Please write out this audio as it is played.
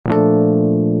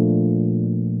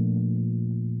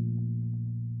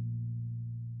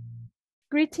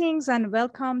Greetings and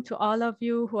welcome to all of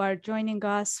you who are joining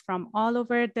us from all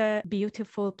over the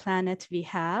beautiful planet we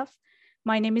have.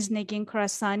 My name is Negin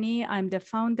Khorasani. I'm the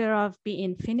founder of Be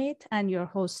Infinite and your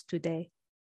host today.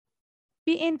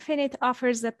 Be Infinite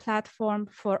offers a platform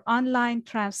for online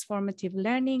transformative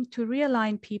learning to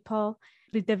realign people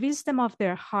with the wisdom of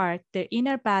their heart, their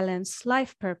inner balance,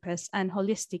 life purpose, and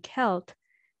holistic health,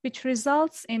 which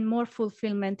results in more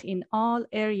fulfillment in all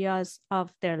areas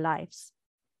of their lives.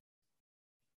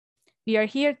 We are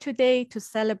here today to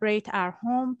celebrate our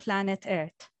home planet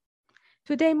Earth.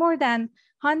 Today, more than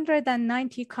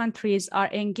 190 countries are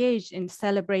engaged in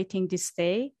celebrating this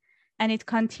day, and it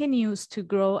continues to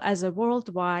grow as a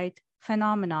worldwide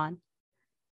phenomenon.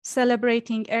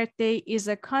 Celebrating Earth Day is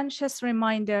a conscious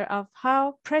reminder of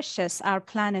how precious our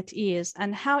planet is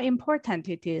and how important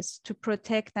it is to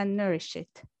protect and nourish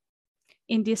it.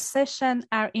 In this session,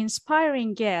 our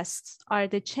inspiring guests are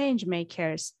the change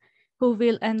makers who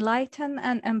will enlighten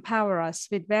and empower us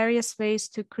with various ways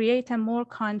to create a more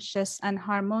conscious and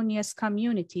harmonious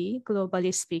community,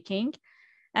 globally speaking,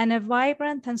 and a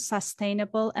vibrant and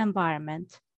sustainable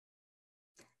environment.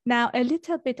 Now, a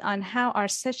little bit on how our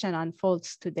session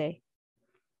unfolds today.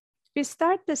 We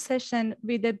start the session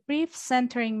with a brief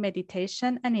centering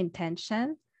meditation and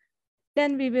intention.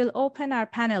 Then we will open our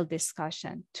panel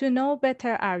discussion to know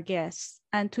better our guests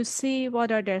and to see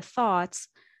what are their thoughts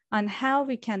on how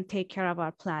we can take care of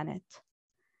our planet.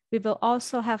 We will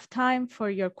also have time for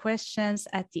your questions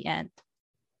at the end.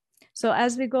 So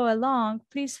as we go along,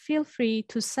 please feel free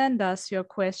to send us your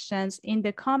questions in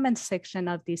the comment section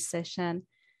of this session.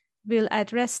 We'll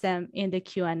address them in the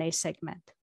Q&A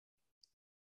segment.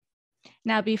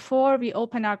 Now, before we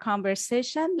open our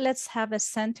conversation, let's have a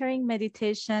centering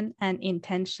meditation and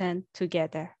intention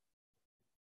together.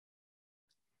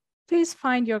 Please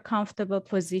find your comfortable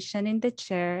position in the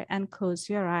chair and close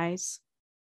your eyes.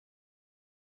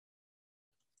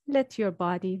 Let your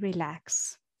body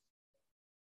relax.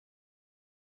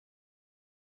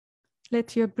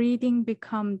 Let your breathing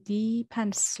become deep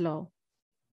and slow.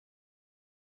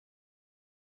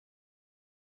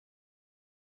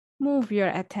 Move your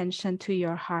attention to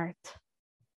your heart.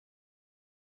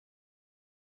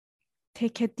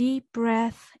 Take a deep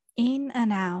breath in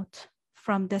and out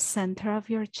from the center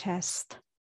of your chest.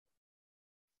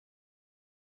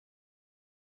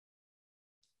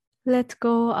 Let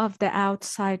go of the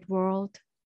outside world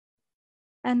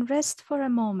and rest for a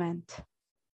moment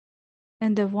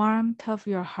in the warmth of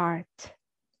your heart,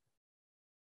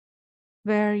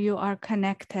 where you are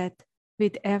connected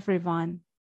with everyone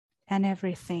and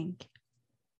everything.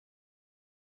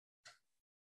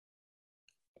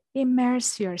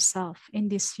 Immerse yourself in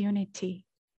this unity.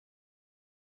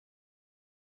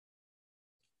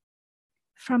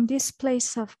 From this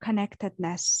place of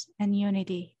connectedness and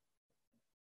unity,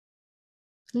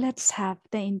 let's have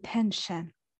the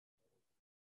intention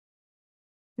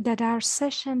that our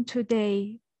session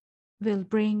today will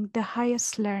bring the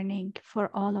highest learning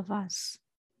for all of us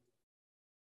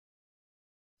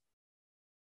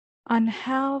on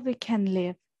how we can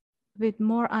live with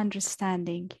more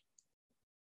understanding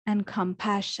and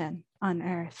compassion on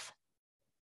Earth,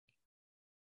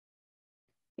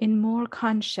 in more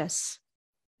conscious,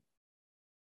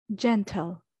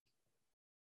 gentle,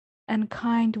 and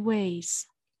kind ways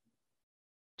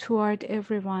toward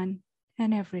everyone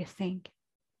and everything,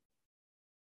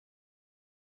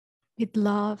 with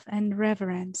love and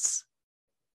reverence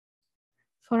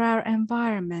for our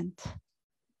environment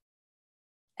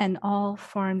and all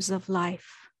forms of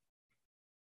life.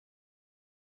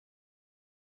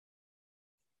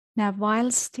 Now,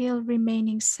 while still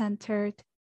remaining centered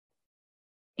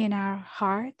in our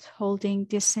heart, holding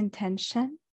this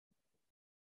intention,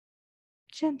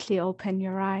 gently open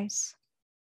your eyes.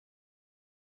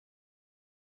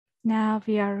 Now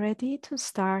we are ready to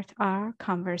start our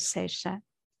conversation.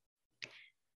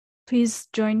 Please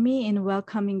join me in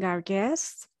welcoming our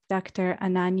guest, Dr.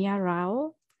 Ananya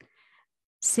Rao,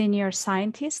 Senior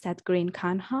Scientist at Green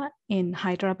Kanha in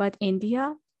Hyderabad,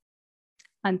 India,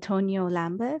 Antonio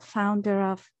Lambe, founder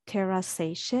of Terra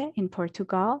Seiche in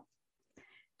Portugal,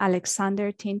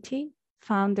 Alexander Tinti,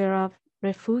 founder of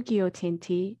Refugio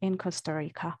Tinti in Costa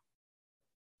Rica.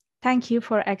 Thank you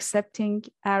for accepting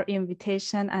our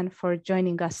invitation and for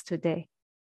joining us today.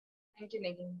 Thank you,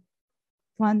 Negin.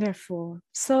 Wonderful.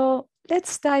 So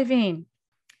let's dive in.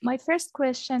 My first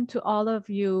question to all of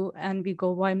you, and we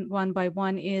go one by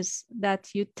one, is that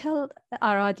you tell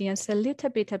our audience a little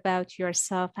bit about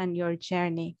yourself and your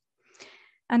journey.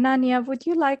 Ananya, would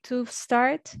you like to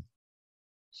start?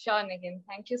 Sure, Negin.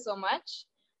 Thank you so much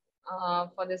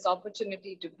for this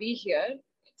opportunity to be here.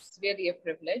 It's really a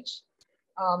privilege.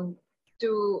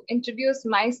 To introduce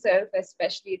myself,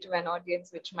 especially to an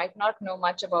audience which might not know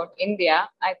much about India,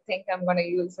 I think I'm going to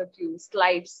use a few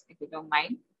slides, if you don't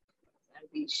mind. I'll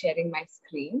be sharing my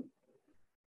screen.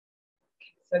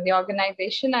 So the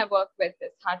organization I work with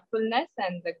is Heartfulness,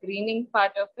 and the greening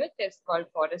part of it is called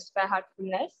Forest by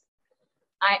Heartfulness.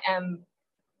 I am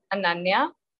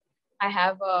Ananya. I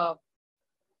have a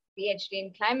PhD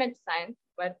in climate science,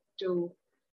 but to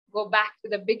go back to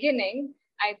the beginning,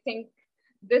 I think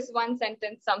this one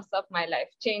sentence sums up my life.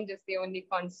 Change is the only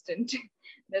constant.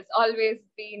 There's always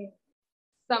been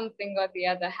something or the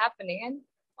other happening, and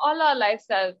all our lives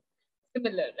are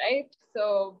similar, right?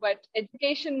 So, but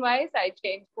education-wise, I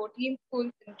changed 14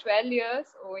 schools in 12 years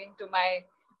owing to my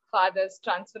father's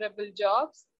transferable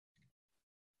jobs.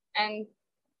 And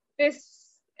this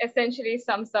essentially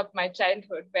sums up my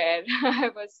childhood, where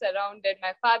I was surrounded.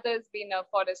 My father's been a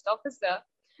forest officer,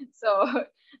 so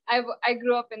I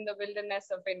grew up in the wilderness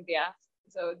of India.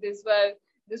 So this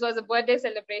was a birthday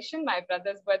celebration, my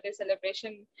brother's birthday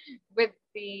celebration, with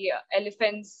the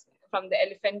elephants from the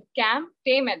elephant camp,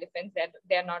 tame elephants.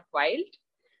 They're not wild,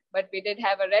 but we did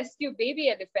have a rescue baby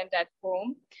elephant at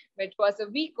home, which was a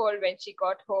week old when she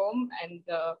got home, and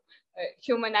the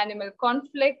human-animal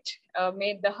conflict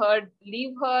made the herd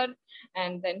leave her,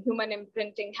 and then human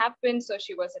imprinting happened, so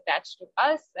she was attached to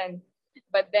us.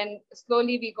 But then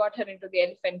slowly we got her into the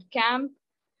elephant camp.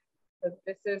 So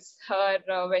this is her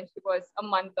when she was a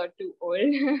month or two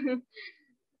old.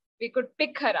 We could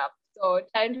pick her up. So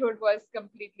childhood was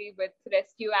completely with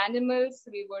rescue animals.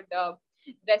 We would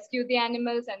rescue the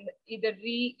animals and either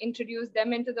reintroduce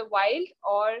them into the wild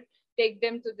or take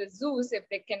them to the zoos if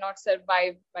they cannot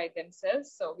survive by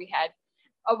themselves. So we had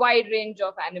a wide range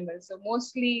of animals. So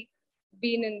mostly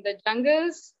been in the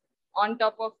jungles, on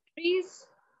top of trees,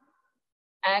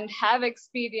 and have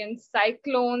experienced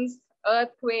cyclones,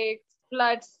 earthquakes,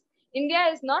 floods. India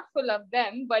is not full of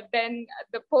them, but then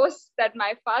the post that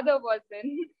my father was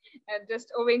in,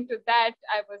 just owing to that,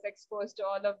 I was exposed to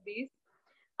all of these.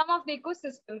 Some of the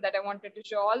ecosystems that I wanted to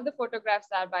show, all the photographs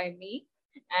are by me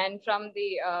and from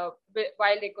the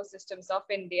wild ecosystems of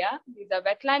India. These are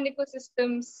wetland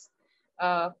ecosystems,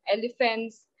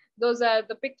 elephants. Those are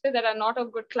the pictures that are not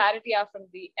of good clarity are from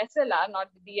the SLR, not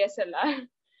the DSLR.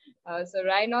 So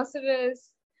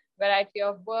rhinoceros, variety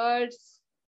of birds,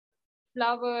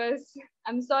 flowers.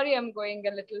 I'm sorry, I'm going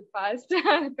a little fast.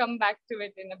 I'll come back to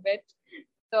it in a bit.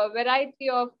 So a variety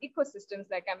of ecosystems,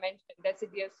 like I mentioned,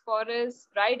 deciduous forests,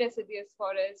 dry deciduous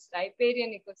forests,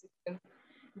 riparian ecosystems,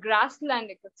 grassland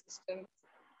ecosystems,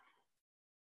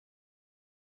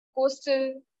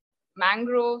 coastal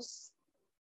mangroves,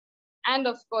 and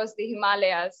of course the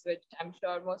Himalayas, which I'm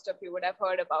sure most of you would have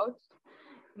heard about.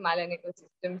 Himalayan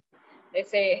ecosystems. They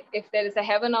say if there is a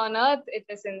heaven on earth, it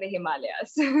is in the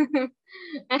Himalayas.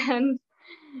 And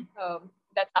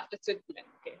that's after Switzerland.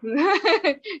 Okay.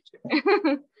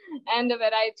 And a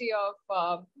variety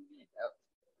of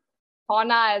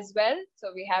fauna as well.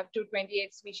 So we have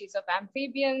 228 species of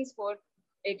amphibians,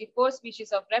 484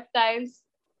 species of reptiles,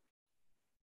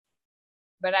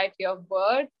 variety of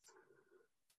birds.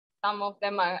 Some of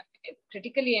them are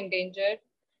critically endangered.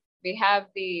 We have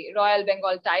the Royal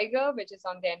Bengal tiger, which is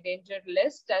on the endangered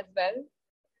list as well.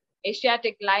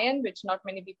 Asiatic lion, which not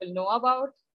many people know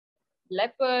about.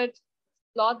 Leopard,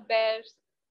 sloth bears,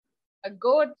 a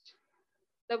goat.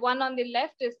 The one on the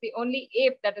left is the only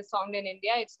ape that is found in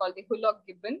India. It's called the Hulok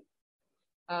gibbon.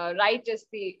 Right is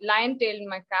the lion-tailed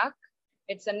macaque.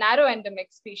 It's a narrow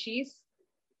endemic species.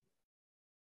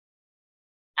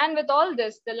 And with all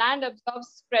this, the land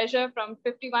absorbs pressure from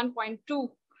 51.2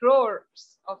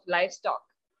 crores of livestock.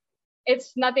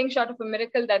 It's nothing short of a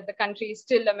miracle that the country is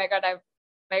still a mega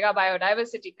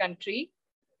biodiversity country.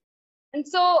 And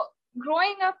so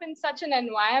growing up in such an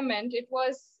environment, it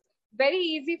was very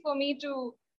easy for me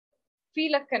to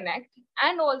feel a connect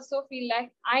and also feel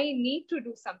like I need to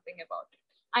do something about it.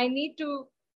 I need to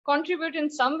contribute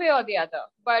in some way or the other.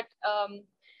 But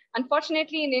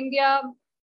unfortunately in India,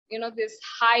 you know, this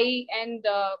high-end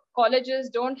colleges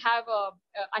don't have a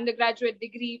undergraduate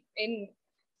degree in,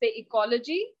 say,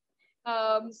 ecology.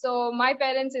 So my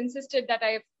parents insisted that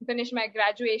I finish my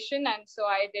graduation, and so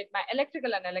I did my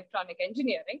electrical and electronic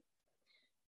engineering.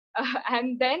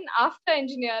 And then after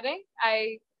engineering,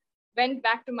 I went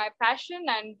back to my passion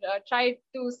and tried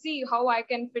to see how I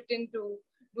can fit into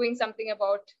doing something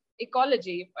about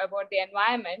ecology, about the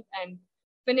environment, and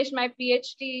finished my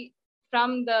PhD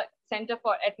from the Center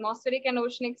for Atmospheric and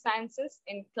Oceanic Sciences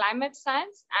in Climate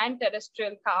Science and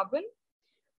Terrestrial Carbon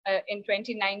in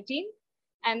 2019.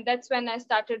 And that's when I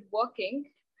started working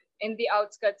in the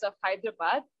outskirts of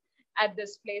Hyderabad at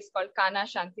this place called Kana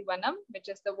Shantivanam, which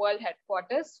is the world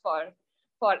headquarters for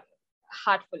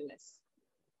heartfulness.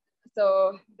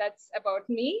 So that's about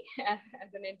me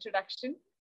as an introduction.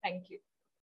 Thank you.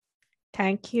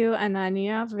 Thank you,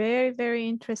 Ananya. Very, very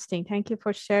interesting. Thank you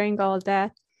for sharing all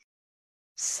that.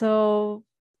 So,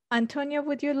 Antonia,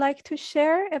 would you like to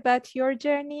share about your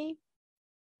journey?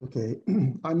 Okay,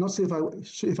 I'm not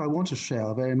sure if I want to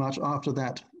share very much after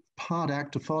that hard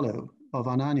act to follow of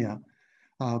Ananya.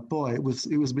 Boy, it was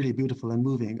really beautiful and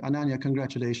moving. Ananya,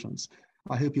 congratulations.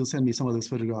 I hope you'll send me some of those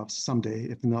photographs someday,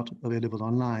 if not available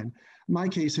online. My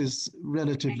case is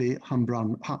relatively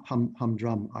humdrum,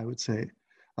 I would say.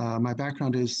 My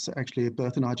background is actually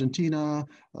birth in Argentina,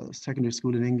 secondary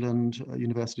school in England,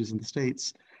 universities in the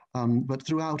States. But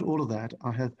throughout all of that,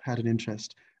 I have had an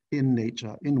interest in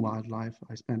nature, in wildlife.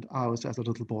 I spent hours as a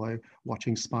little boy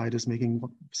watching spiders, making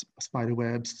spider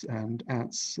webs and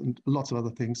ants and lots of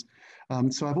other things.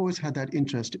 So I've always had that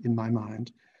interest in my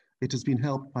mind. It has been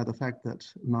helped by the fact that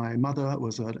my mother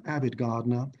was an avid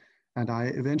gardener, and I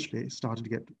eventually started to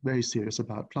get very serious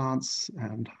about plants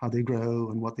and how they grow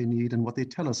and what they need and what they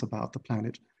tell us about the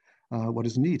planet, what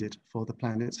is needed for the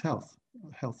planet's health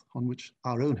on which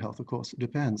our own health, of course,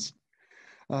 depends.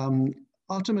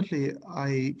 Ultimately,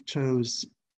 I chose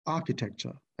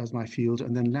architecture as my field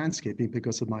and then landscaping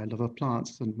because of my love of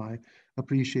plants and my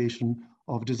appreciation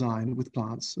of design with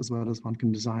plants, as well as one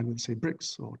can design with, say,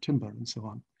 bricks or timber and so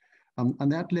on.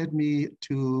 And that led me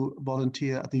to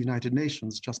volunteer at the United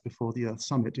Nations just before the Earth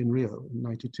Summit in Rio in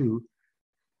 '92.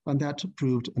 And that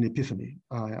proved an epiphany.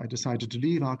 I decided to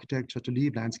leave architecture, to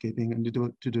leave landscaping, and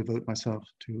to devote myself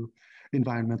to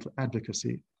environmental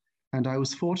advocacy. And I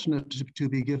was fortunate to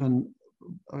be given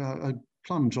a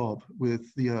plum job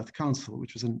with the Earth Council,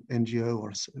 which was an NGO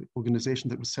or organization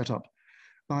that was set up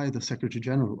by the Secretary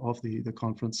General of the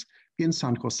conference in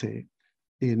San Jose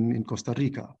in Costa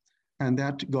Rica. And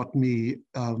that got me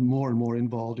more and more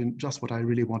involved in just what I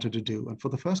really wanted to do. And for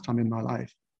the first time in my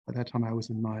life, by that time I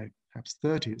was in my perhaps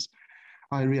 30s,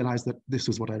 I realized that this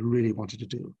was what I really wanted to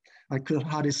do. I could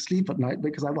hardly sleep at night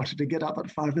because I wanted to get up at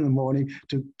 5 in the morning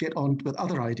to get on with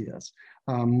other ideas.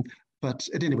 But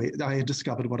at any rate, I had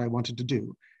discovered what I wanted to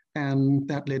do. And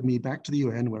that led me back to the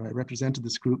UN, where I represented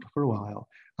this group for a while.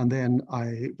 And then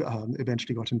I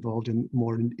eventually got involved in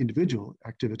more individual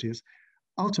activities,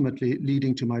 ultimately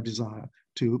leading to my desire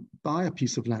to buy a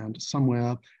piece of land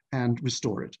somewhere and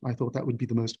restore it. I thought that would be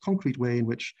the most concrete way in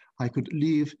which I could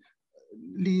leave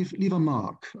a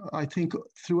mark. I think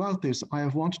throughout this, I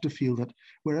have wanted to feel that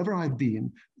wherever I've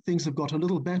been, things have got a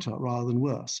little better rather than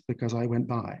worse because I went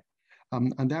by.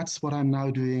 And that's what I'm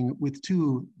now doing with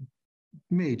two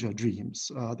major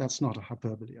dreams. That's not a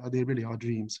hyperbole. They really are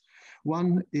dreams.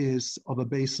 One is of a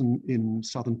basin in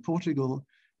southern Portugal,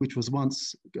 which was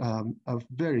once a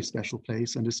very special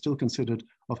place and is still considered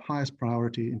of highest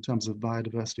priority in terms of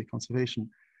biodiversity conservation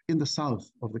in the south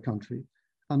of the country.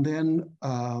 And then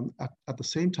at the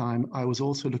same time, I was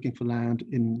also looking for land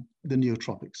in the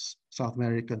neotropics, South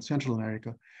America and Central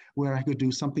America, where I could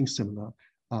do something similar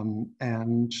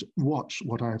and watch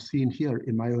what I've seen here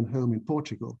in my own home in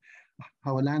Portugal,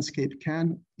 how a landscape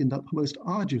can, in the most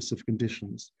arduous of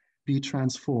conditions, be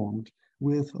transformed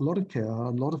with a lot of care,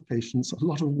 a lot of patience, a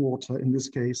lot of water in this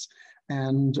case,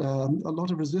 and a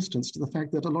lot of resistance to the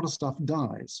fact that a lot of stuff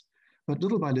dies. But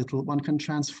little by little, one can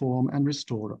transform and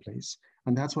restore a place.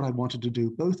 And that's what I wanted to do,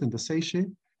 both in the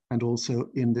Seychelles and also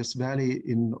in this valley,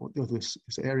 in this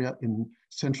area in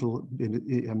central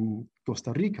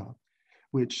Costa Rica,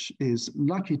 which is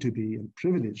lucky to be and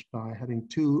privileged by having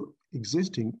two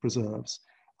existing preserves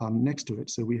next to it.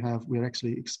 So we're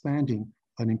actually expanding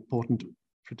an important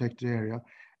protected area,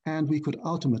 and we could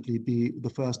ultimately be the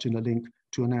first in a link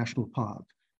to a national park,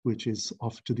 which is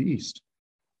off to the east.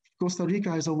 Costa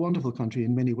Rica is a wonderful country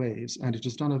in many ways, and it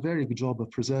has done a very good job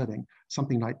of preserving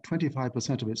something like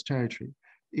 25% of its territory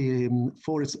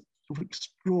for its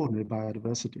extraordinary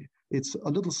biodiversity. It's a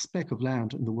little speck of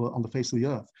land in the world, on the face of the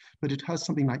earth, but it has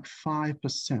something like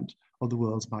 5% of the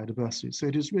world's biodiversity. So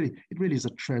it really is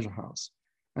a treasure house.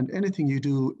 And anything you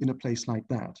do in a place like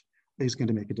that is going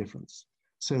to make a difference.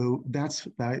 So that's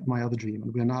my other dream.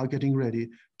 And we're now getting ready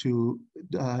to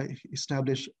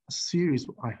establish a series,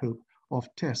 I hope, of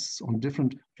tests on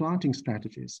different planting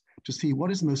strategies to see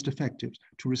what is most effective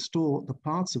to restore the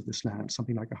parts of this land,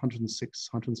 something like 106,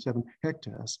 107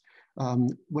 hectares,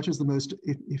 what is the most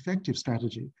effective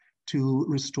strategy to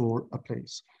restore a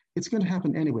place. It's going to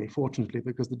happen anyway, fortunately,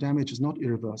 because the damage is not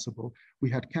irreversible. We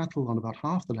had cattle on about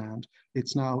half the land.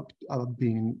 It's now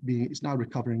it's now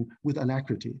recovering with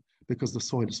alacrity. because the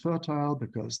soil is fertile,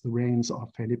 because the rains are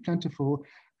fairly plentiful.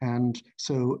 And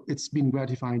so it's been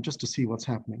gratifying just to see what's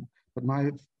happening. But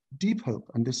my deep hope,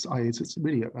 and it's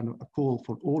really a call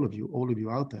for all of you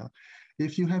out there,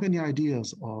 if you have any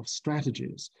ideas of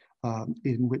strategies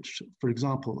in which, for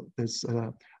example,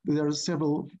 there are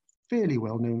several fairly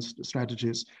well-known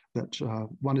strategies that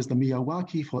one is the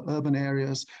Miyawaki for urban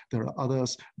areas. There are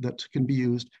others that can be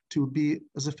used to be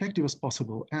as effective as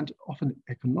possible and often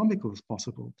economical as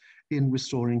possible in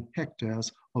restoring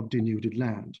hectares of denuded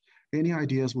land. Any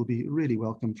ideas will be really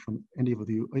welcome from any of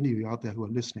you out there who are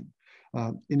listening.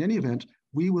 In any event,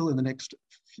 we will in the next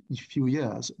few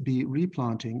years be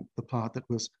replanting the part that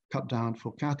was cut down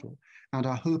for cattle. And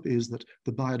our hope is that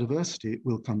the biodiversity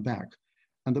will come back.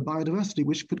 And the biodiversity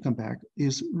which could come back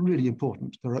is really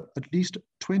important. There are at least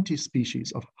 20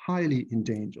 species of highly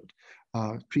endangered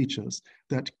creatures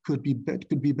that could be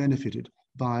benefited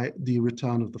by the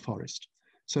return of the forest.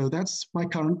 So that's my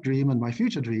current dream and my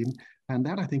future dream. And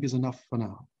that I think is enough for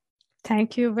now.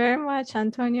 Thank you very much,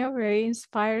 Antonio. Very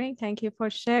inspiring. Thank you for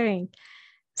sharing.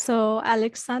 So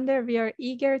Alexander, we are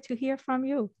eager to hear from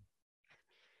you.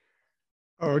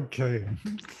 Okay.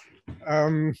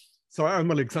 So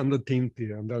I'm Alexander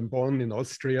Tinti, and I'm born in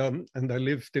Austria, and I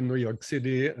lived in New York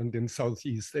City and in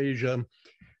Southeast Asia.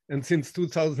 And since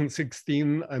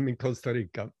 2016, I'm in Costa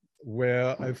Rica,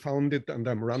 where I founded and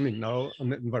I'm running now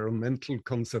an environmental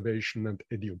conservation and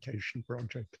education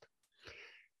project.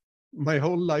 My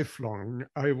whole life long,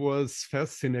 I was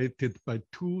fascinated by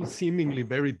two seemingly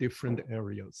very different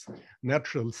areas,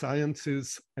 natural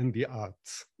sciences and the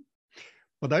arts.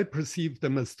 But I perceive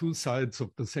them as two sides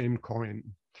of the same coin.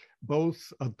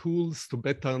 Both are tools to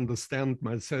better understand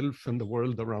myself and the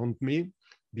world around me,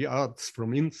 the arts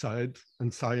from inside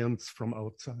and science from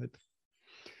outside.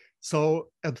 So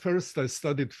at first I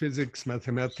studied physics,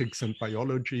 mathematics, and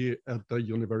biology at the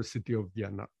University of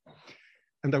Vienna.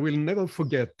 And I will never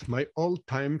forget my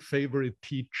all-time favorite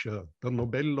teacher, the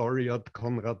Nobel laureate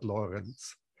Konrad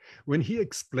Lorenz, when he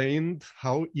explained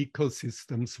how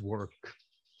ecosystems work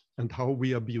and how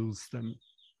we abuse them.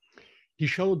 He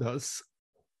showed us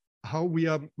how we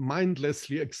are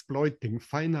mindlessly exploiting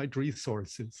finite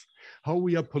resources, how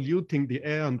we are polluting the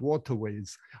air and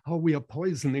waterways, how we are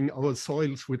poisoning our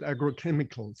soils with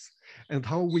agrochemicals, and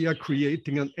how we are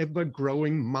creating an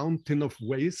ever-growing mountain of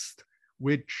waste,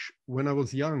 which, when I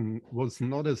was young, was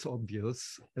not as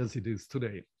obvious as it is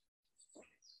today.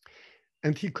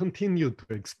 And he continued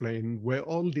to explain where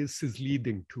all this is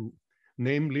leading to,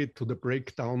 namely to the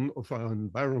breakdown of our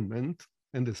environment,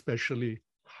 and especially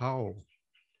how.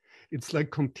 It's like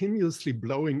continuously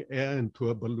blowing air into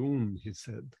a balloon, he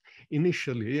said.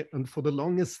 Initially, and for the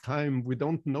longest time, we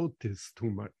don't notice too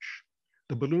much.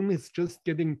 The balloon is just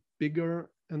getting bigger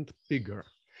and bigger.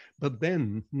 But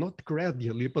then, not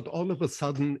gradually, but all of a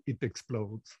sudden, it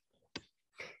explodes.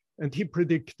 And he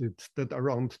predicted that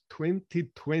around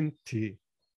 2020,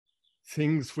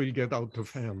 things will get out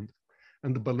of hand.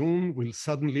 And the balloon will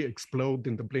suddenly explode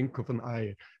in the blink of an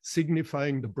eye,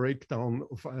 signifying the breakdown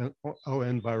of our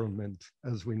environment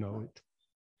as we know it.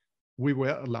 We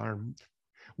were alarmed.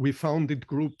 We founded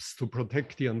groups to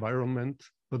protect the environment,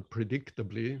 but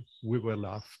predictably, we were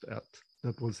laughed at.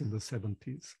 That was in the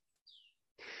 70s.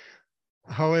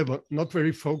 However, not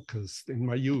very focused in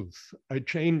my youth, I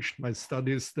changed my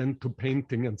studies then to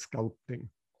painting and sculpting,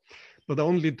 but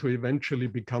only to eventually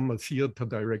become a theater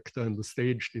director and a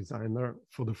stage designer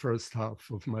for the first half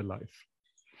of my life.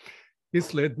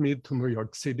 This led me to New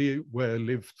York City, where I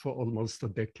lived for almost a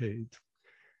decade.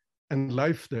 And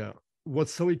life there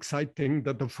was so exciting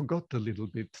that I forgot a little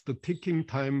bit the ticking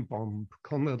time bomb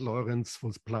Konrad Lorenz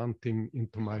was planting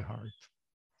into my heart.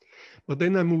 But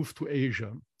then I moved to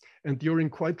Asia, and during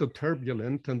quite a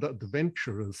turbulent and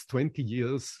adventurous 20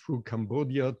 years through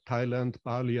Cambodia, Thailand,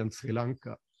 Bali, and Sri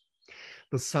Lanka,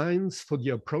 the signs for the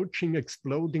approaching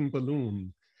exploding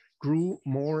balloon grew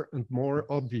more and more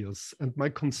obvious, and my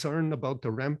concern about the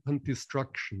rampant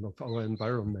destruction of our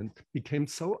environment became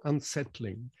so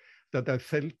unsettling that I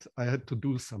felt I had to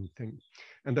do something.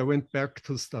 And I went back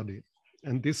to study,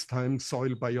 and this time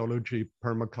soil biology,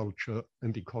 permaculture,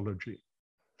 and ecology.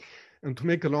 And to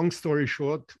make a long story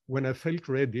short, when I felt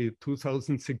ready,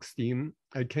 2016,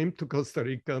 I came to Costa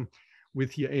Rica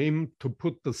with the aim to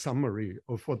put the summary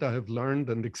of what I have learned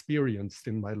and experienced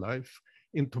in my life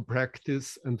into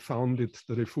practice and founded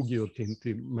the Refugio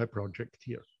Tinti, my project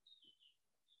here.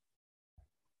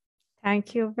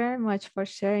 Thank you very much for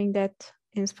sharing that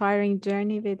inspiring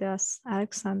journey with us,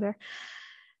 Alexander.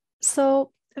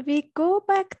 So we go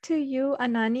back to you,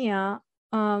 Anania.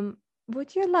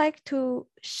 Would you like to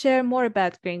share more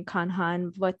about Green Kanha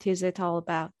and what is it all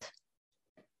about?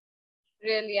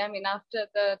 Really, I mean, after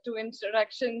the two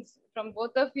introductions from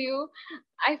both of you,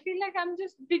 I feel like I'm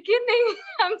just beginning.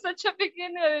 I'm such a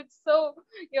beginner. It's so,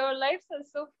 your lives are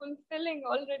so fulfilling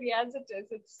already as it is.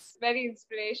 It's very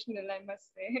inspirational, I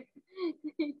must say.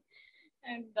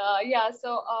 And yeah,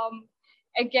 so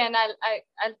again,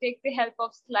 I'll take the help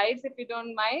of slides if you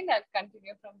don't mind. I'll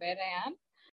continue from where I am.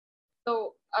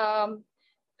 So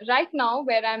right now,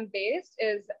 where I'm based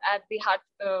is at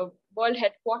the world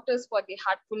headquarters for the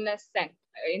Heartfulness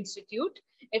Institute.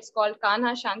 It's called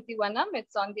Kanha Shantivanam.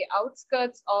 It's on the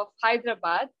outskirts of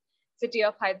Hyderabad, city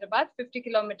of Hyderabad, 50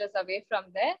 kilometers away from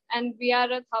there. And we are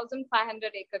a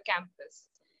 1,500-acre campus.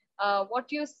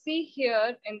 What you see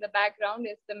here in the background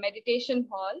is the meditation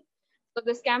hall. So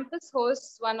this campus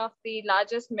hosts one of the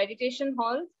largest meditation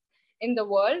halls in the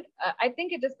world. I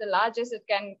think it is the largest. It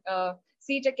can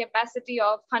seat a capacity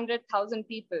of 100,000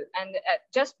 people. And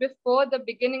just before the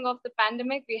beginning of the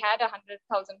pandemic, we had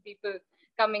 100,000 people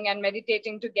coming and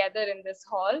meditating together in this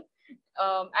hall.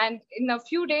 And in a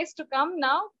few days to come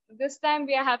now, this time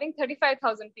we are having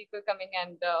 35,000 people coming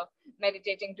and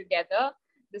meditating together.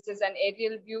 This is an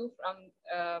aerial view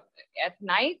from at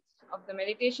night of the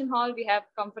meditation hall. We have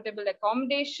comfortable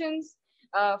accommodations,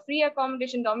 free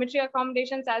accommodation, dormitory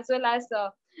accommodations, as well as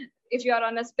if you are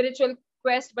on a spiritual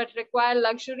quest but require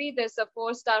luxury, there's a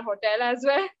 4-star hotel as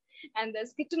well. And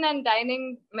there's kitchen and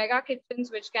dining mega kitchens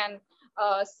which can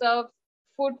serve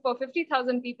food for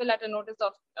 50,000 people at a notice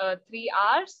of 3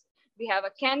 hours. We have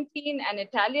a canteen, an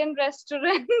Italian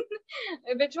restaurant,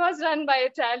 which was run by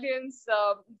Italians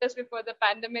just before the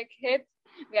pandemic hit.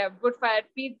 We have wood-fired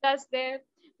pizzas there.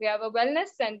 We have a wellness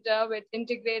center which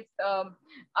integrates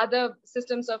other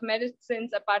systems of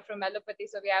medicines apart from allopathy.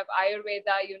 So we have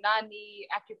Ayurveda, Unani,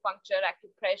 acupuncture,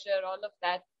 acupressure, all of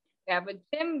that. We have a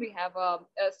gym. We have a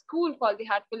school called the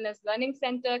Heartfulness Learning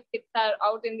Center. Kids are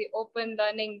out in the open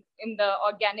learning in the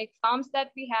organic farms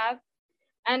that we have.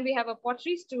 And we have a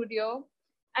pottery studio.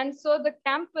 And so the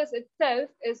campus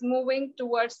itself is moving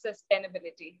towards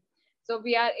sustainability. So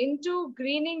we are into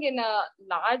greening in a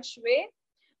large way.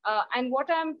 And what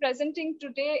I'm presenting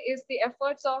today is the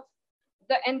efforts of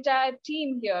the entire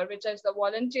team here, which is the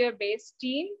volunteer-based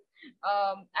team.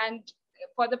 And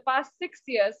for the past 6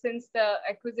 years, since the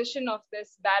acquisition of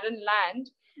this barren land,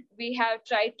 we have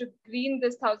tried to green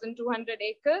this 1,200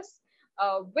 acres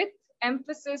with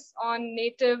emphasis on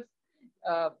native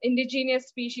indigenous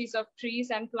species of trees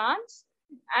and plants.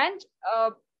 And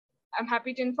I'm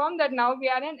happy to inform that now we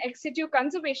are an ex situ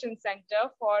conservation center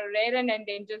for rare and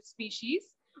endangered species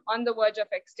on the verge of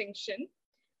extinction,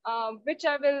 which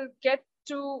I will get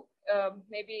to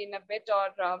maybe in a bit,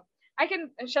 or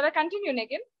shall I continue,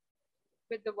 Negin,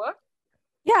 with the work?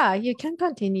 Yeah, you can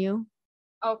continue.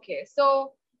 Okay,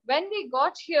 so when we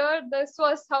got here, this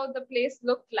was how the place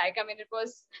looked like. I mean, it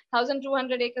was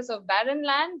 1,200 acres of barren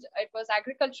land. It was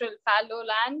agricultural fallow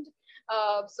land.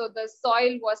 So the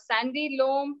soil was sandy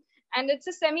loam, and it's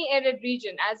a semi-arid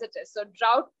region as it is. So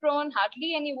drought prone,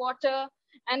 hardly any water.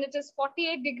 And it is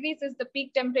 48 degrees is the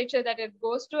peak temperature that it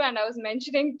goes to. And I was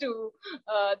mentioning to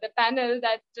the panel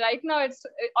that right now it's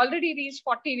already reached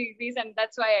 40 degrees, and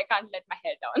that's why I can't let my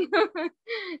hair down.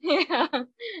 Yeah.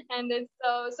 And it's,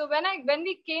 so when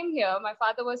we came here, my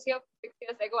father was here 6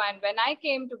 years ago. And when I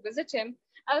came to visit him,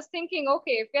 I was thinking,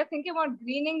 okay, if we're thinking about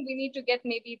greening, we need to get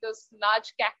maybe those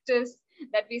large cactus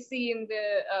that we see in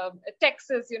the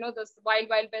Texas, you know, those Wild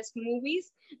Wild West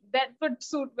movies. That would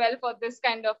suit well for this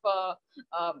kind of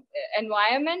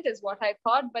environment is what I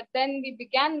thought. But then we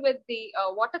began with the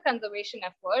water conservation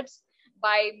efforts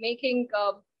by making,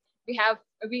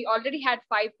 we already had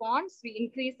 5 ponds. We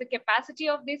increased the capacity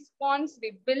of these ponds.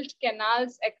 We built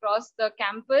canals across the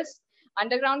campus,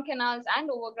 underground canals and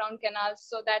overground canals,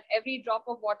 so that every drop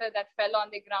of water that fell on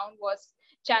the ground was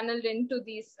channeled into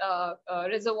these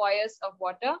reservoirs of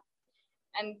water.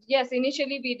 And yes,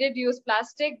 initially we did use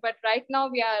plastic, but right now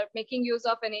we are making use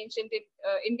of an ancient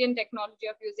Indian technology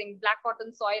of using black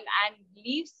cotton soil and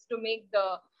leaves to make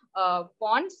the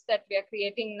ponds that we are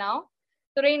creating now.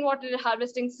 The rainwater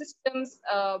harvesting systems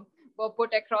were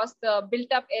put across the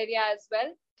built up area as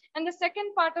well. And the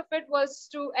second part of it was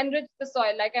to enrich the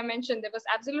soil. Like I mentioned, there was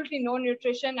absolutely no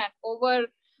nutrition, and over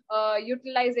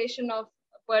utilization of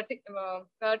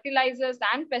fertilizers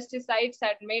and pesticides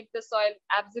had made the soil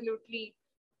absolutely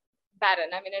barren.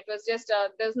 I mean, it was just,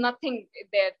 there's nothing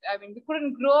there. I mean, we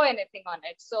couldn't grow anything on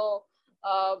it. So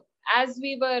as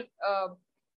we were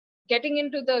getting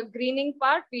into the greening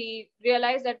part, we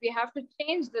realized that we have to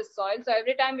change this soil. So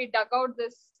every time we dug out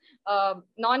this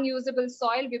non-usable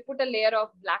soil, we put a layer of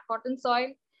black cotton soil,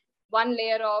 one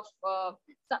layer of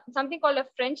something called a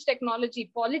French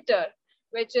technology, politer,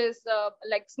 which is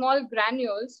like small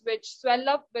granules which swell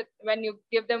up with when you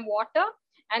give them water,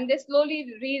 and they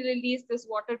slowly re-release this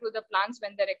water to the plants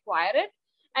when they require it.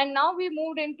 And now we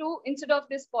moved into, instead of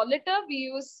this polliter, we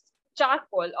use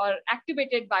charcoal or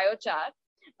activated biochar,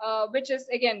 which is,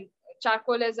 again,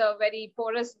 charcoal is a very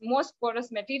porous, most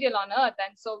porous material on earth.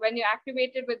 And so when you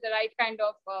activate it with the right kind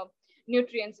of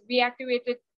nutrients, we activate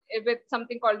it with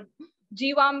something called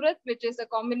Jeevamrit, which is a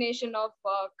combination of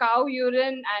cow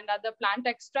urine and other plant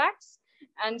extracts.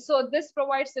 And so this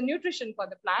provides the nutrition for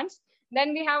the plants.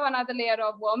 Then we have another layer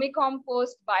of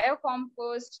vermicompost,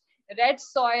 biocompost, red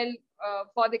soil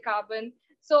for the carbon.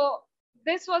 So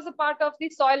this was a part of the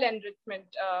soil enrichment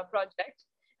project.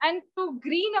 And to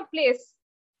green a place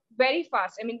very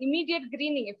fast, I mean, immediate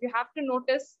greening, if you have to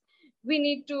notice, we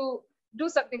need to do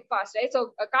something fast, right?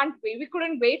 So we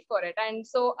couldn't wait for it. And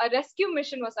so a rescue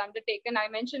mission was undertaken. I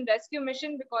mentioned rescue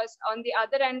mission because on the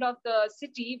other end of the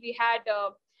city, we had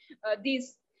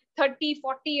these 30,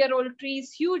 40-year-old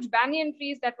trees, huge banyan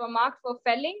trees that were marked for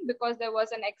felling because there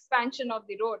was an expansion of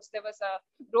the roads. There was a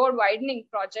road widening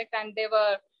project and they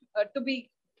were to be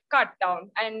cut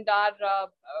down. And our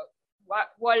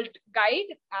world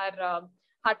guide, our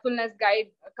heartfulness guide,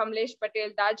 Kamlesh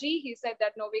Patel Daji, he said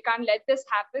that, no, we can't let this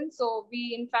happen. So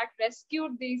we, in fact,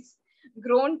 rescued these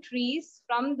grown trees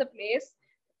from the place,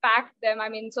 packed them. I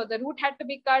mean, so the root had to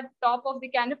be cut, top of the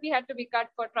canopy had to be cut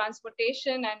for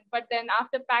transportation. But then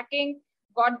after packing,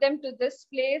 got them to this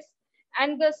place.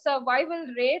 And the survival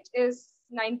rate is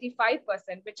 95%,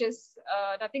 which is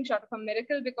nothing short of a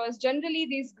miracle, because generally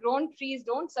these grown trees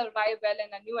don't survive well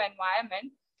in a new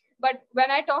environment. But when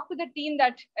I talked to the team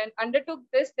that undertook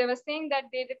this, they were saying that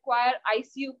they require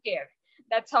ICU care.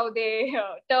 That's how they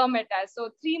term it as.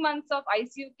 So 3 months of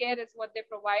ICU care is what they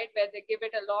provide, where they give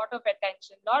it a lot of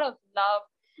attention, a lot of love.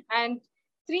 And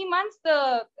 3 months,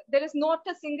 there is not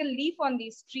a single leaf on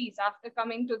these trees after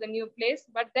coming to the new place.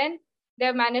 But then they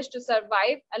have managed to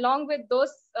survive. Along with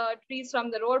those trees from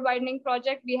the road widening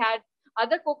project, we had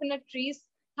other coconut trees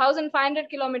 1,500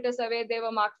 kilometers away. They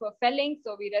were marked for felling.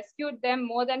 So we rescued them.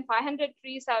 More than 500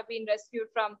 trees have been rescued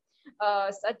from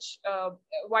such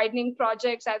widening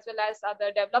projects, as well as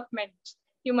other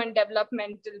human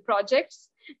developmental projects.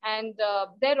 And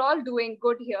they're all doing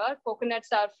good here.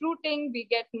 Coconuts are fruiting. We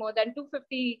get more than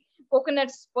 250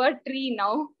 coconuts per tree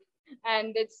now.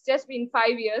 And it's just been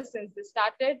 5 years since this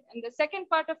started. And the second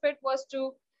part of it was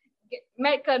to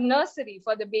make a nursery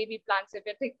for the baby plants. If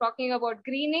you're talking about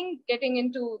greening, getting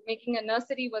into making a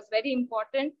nursery was very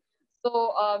important.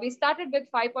 So we started with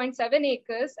 5.7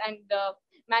 acres and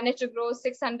managed to grow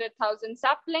 600,000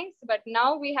 saplings. But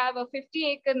now we have a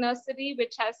 50-acre nursery,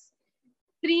 which has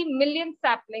 3 million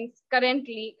saplings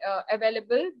currently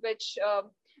available,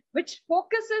 which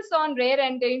focuses on rare,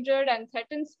 endangered, and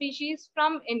threatened species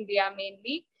from India,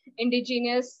 mainly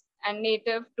indigenous and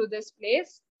native to this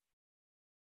place.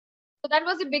 So that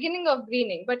was the beginning of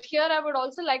greening. But here I would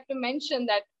also like to mention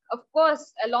that, of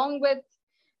course, along with,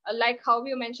 like how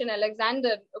you mentioned,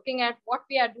 Alexander, looking at what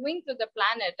we are doing to the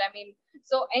planet. I mean,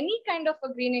 so any kind of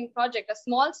a greening project, a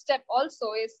small step also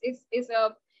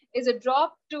is a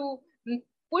drop to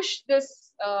push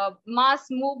this mass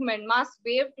movement, mass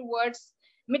wave towards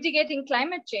mitigating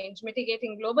climate change,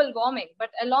 mitigating global warming. But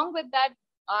along with that,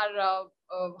 our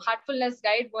Heartfulness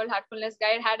Guide, World Heartfulness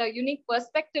Guide, had a unique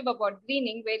perspective about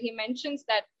greening, where he mentions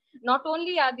that not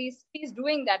only are these trees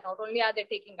doing that, not only are they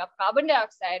taking up carbon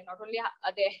dioxide, not only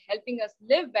are they helping us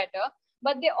live better,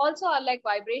 but they also are like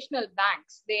vibrational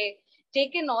banks. They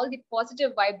take in all the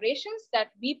positive vibrations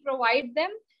that we provide them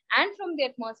and from the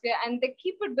atmosphere, and they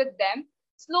keep it with them,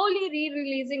 slowly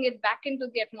re-releasing it back into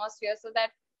the atmosphere so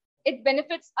that it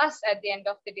benefits us at the end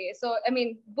of the day. So, I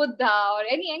mean, Buddha or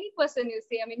any person you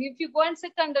see, I mean, if you go and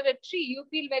sit under a tree, you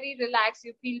feel very relaxed,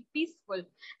 you feel peaceful.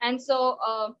 And so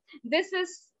this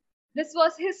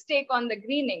was his take on the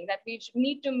greening, that we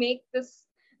need to make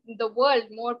the world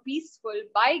more peaceful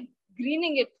by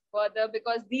greening it further,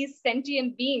 because these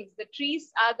sentient beings, the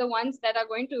trees, are the ones that are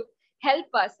going to help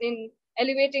us in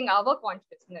elevating our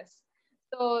consciousness.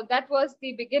 So that was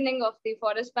the beginning of the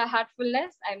Forest by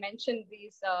Heartfulness. I mentioned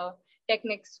these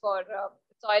techniques for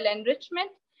soil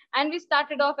enrichment. And we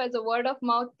started off as a word of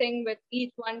mouth thing with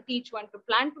each one, teach one to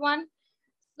plant one.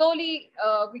 Slowly,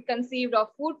 we conceived of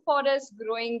food forests,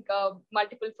 growing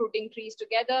multiple fruiting trees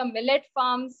together, millet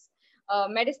farms,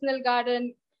 medicinal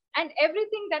garden, and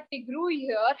everything that we grew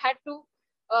here had to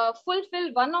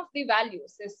fulfill one of the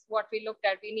values, is what we looked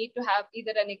at. We need to have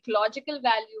either an ecological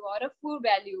value or a food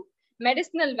value,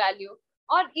 medicinal value,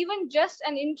 or even just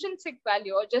an intrinsic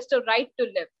value, or just a right to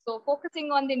live. So focusing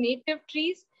on the native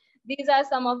trees, these are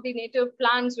some of the native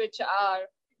plants which are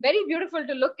very beautiful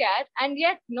to look at, and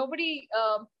yet nobody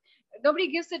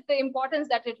gives it the importance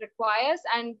that it requires,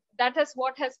 and that is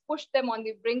what has pushed them on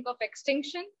the brink of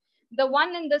extinction. The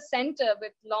one in the center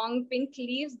with long pink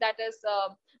leaves, that is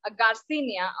a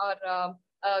Garcinia, or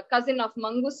a cousin of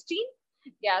mangosteen.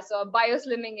 Yeah, so a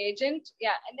bioslimming agent.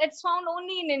 Yeah, and it's found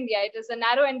only in India. It is a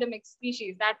narrow endemic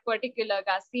species. That particular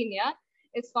Garcinia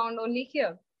is found only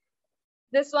here.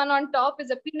 This one on top is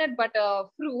a peanut butter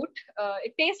fruit.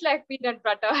 It tastes like peanut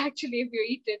butter, actually, if you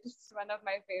eat it. It's one of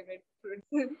my favorite fruits.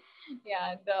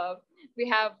 Yeah, and we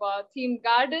have themed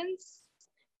gardens.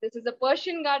 This is a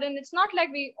Persian garden. It's not like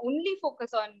we only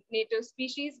focus on native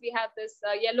species. We have this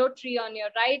yellow tree on your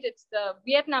right. It's the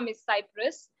Vietnamese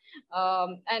cypress.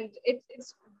 And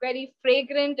it's very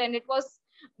fragrant, and it was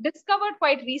discovered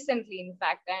quite recently, in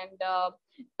fact. And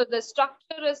so the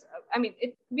structure is,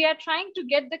 we are trying to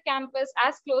get the campus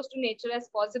as close to nature as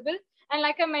possible. And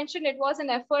like I mentioned, it was an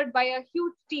effort by a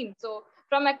huge team. So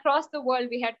from across the world,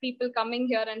 we had people coming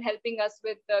here and helping us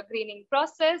with the greening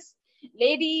process.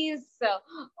 Ladies,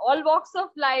 all walks of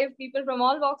life, people from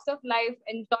all walks of life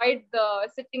enjoyed the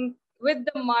sitting with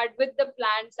the mud, with the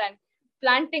plants, and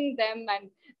planting them. And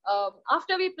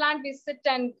after we plant, we sit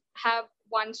and have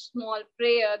one small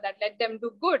prayer that let them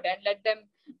do good and let them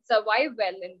survive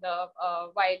well in the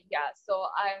wild. Yeah, so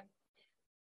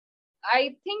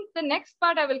I think the next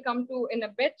part I will come to in a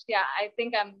bit. Yeah, I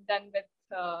think I'm done with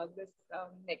this,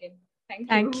 Megan.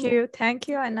 Thank you. Thank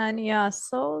you, Ananya.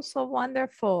 So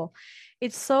wonderful.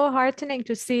 It's so heartening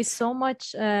to see so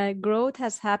much growth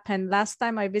has happened. Last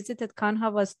time I visited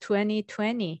Kanha was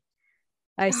 2020.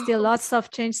 I still lots of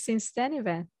change since then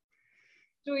even.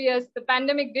 2 years. The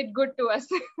pandemic did good to us.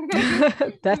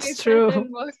 That's true.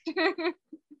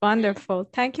 Wonderful.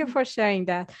 Thank you for sharing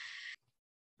that.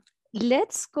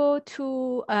 Let's go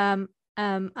to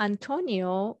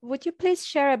Antonio. Would you please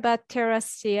share about Terra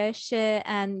Siece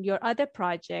and your other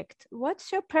project?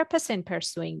 What's your purpose in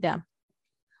pursuing them?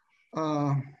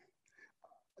 I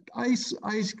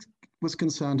was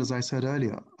concerned, as I said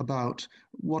earlier, about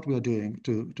what we're doing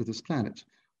to this planet,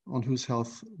 on whose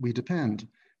health we depend.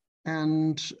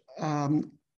 And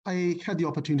I had the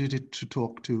opportunity to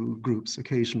talk to groups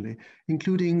occasionally,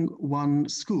 including one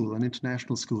school, an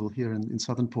international school here in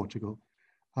southern Portugal.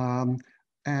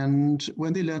 And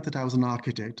when they learned that I was an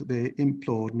architect, they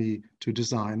implored me to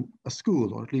design a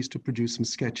school, or at least to produce some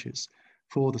sketches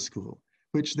for the school,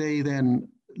 which they then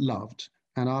loved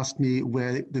and asked me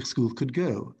where the school could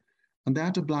go. And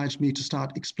that obliged me to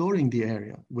start exploring the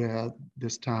area where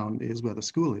this town is, where the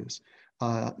school is,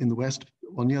 in the west,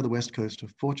 or near the west coast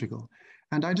of Portugal.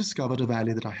 And I discovered a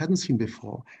valley that I hadn't seen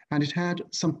before, and it had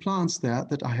some plants there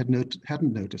that I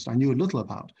hadn't noticed. I knew a little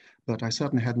about, but I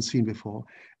certainly hadn't seen before.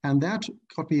 And that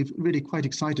got me really quite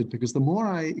excited, because the more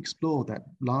I explored that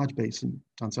large basin,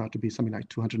 turns out to be something like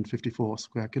 254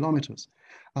 square kilometers,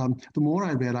 the more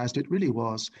I realized it really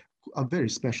was a very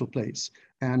special place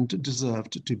and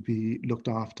deserved to be looked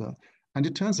after. And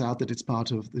it turns out that it's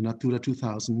part of the Natura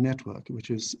 2000 network,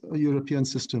 which is a European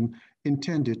system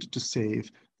intended to save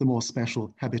the more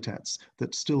special habitats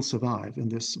that still survive in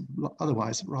this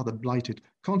otherwise rather blighted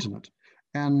continent.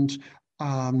 And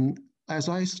as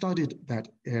I studied that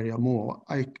area more,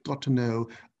 I got to know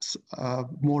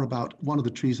more about one of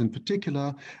the trees in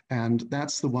particular, and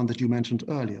that's the one that you mentioned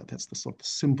earlier. That's the sort of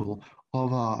symbol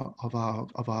of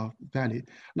our valley,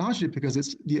 largely because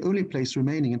it's the only place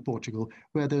remaining in Portugal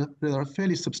where there are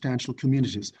fairly substantial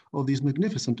communities of these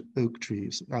magnificent oak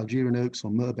trees, Algerian oaks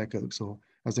or Murbeck oaks, or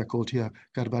as they're called here,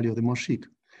 Carvalho de Monchique.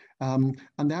 And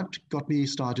that got me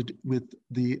started with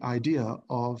the idea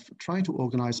of trying to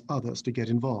organize others to get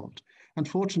involved. And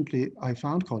fortunately, I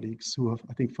found colleagues who are,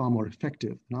 I think, far more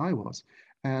effective than I was.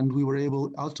 And we were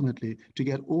able ultimately to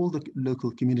get all the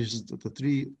local communities, the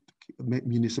 3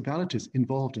 municipalities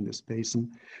involved in this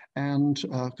basin, and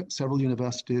several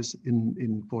universities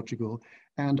in Portugal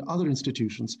and other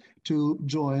institutions to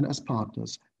join as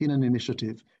partners in an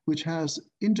initiative which has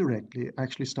indirectly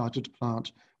actually started to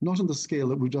plant, not on the scale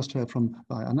that we just heard from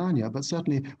by Ananya, but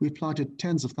certainly we've planted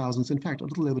tens of thousands, in fact, a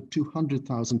little over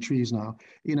 200,000 trees now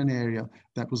in an area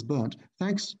that was burnt,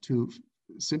 thanks to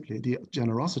simply the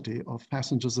generosity of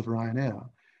passengers of Ryanair.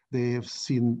 They have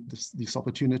seen this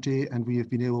opportunity, and we have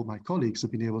been able, my colleagues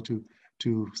have been able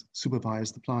to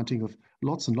supervise the planting of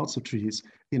lots and lots of trees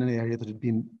in an area that had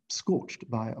been scorched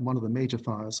by one of the major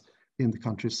fires in the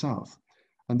country's south.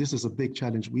 And this is a big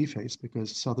challenge we face,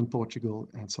 because southern Portugal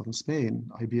and southern Spain,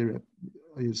 Iberia,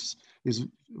 is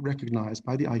recognized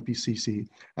by the IPCC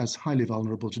as highly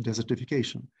vulnerable to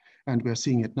desertification. And we're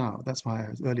seeing it now. That's why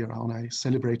earlier on I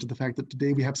celebrated the fact that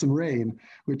today we have some rain,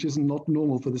 which is not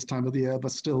normal for this time of the year,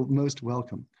 but still most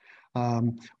welcome.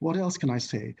 What else can I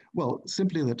say? Well,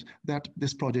 simply that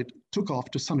this project took off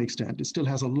to some extent. It still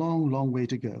has a long, long way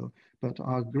to go. But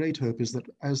our great hope is that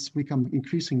as we become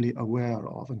increasingly aware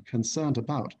of and concerned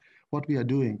about what we are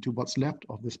doing to what's left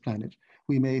of this planet,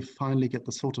 we may finally get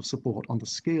the sort of support on the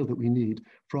scale that we need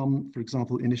from, for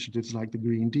example, initiatives like the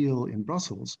Green Deal in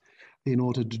Brussels in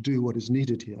order to do what is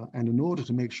needed here and in order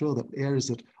to make sure that areas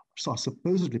that are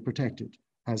supposedly protected,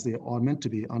 as they are meant to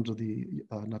be under the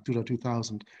Natura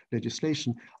 2000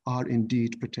 legislation, are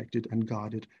indeed protected and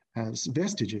guarded as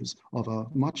vestiges of a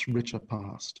much richer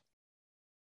past.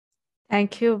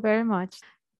 Thank you very much.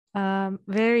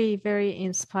 Very, very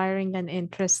inspiring and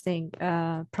interesting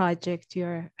project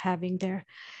you're having there.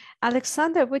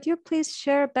 Alexander, would you please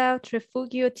share about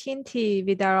Refugio Tinti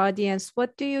with our audience?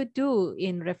 What do you do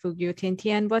in Refugio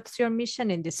Tinti and what's your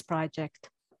mission in this project?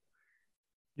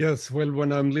 Yes, well,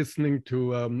 when I'm listening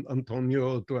to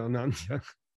Antonio, to Ananya,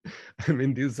 I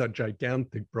mean, these are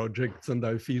gigantic projects and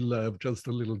I feel I have just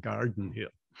a little garden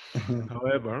here.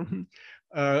 However,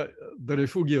 the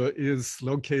Refugio is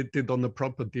located on a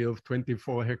property of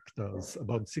 24 hectares,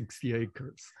 about 60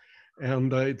 acres,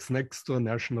 and it's next to a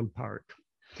national park.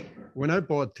 When I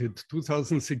bought it,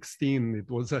 2016,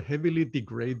 it was a heavily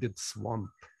degraded swamp,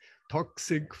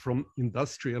 toxic from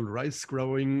industrial rice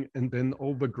growing and then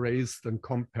overgrazed and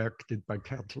compacted by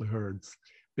cattle herds,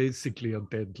 basically a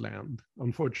dead land.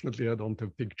 Unfortunately, I don't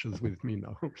have pictures with me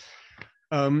now.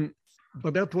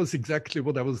 But that was exactly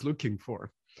what I was looking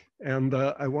for. And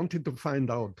I wanted to find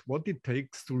out what it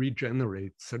takes to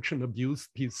regenerate such an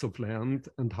abused piece of land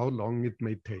and how long it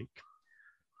may take.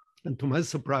 And to my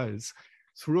surprise,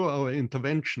 through our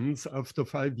interventions, after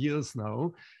 5 years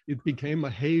now, it became a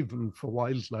haven for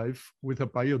wildlife with a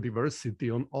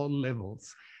biodiversity on all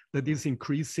levels that is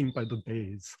increasing by the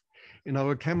days. In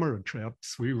our camera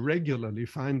traps, we regularly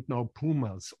find now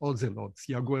pumas, ocelots,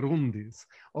 jaguarundis,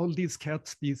 all these cat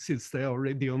species, they are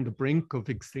already on the brink of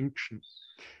extinction.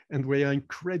 And we are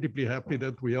incredibly happy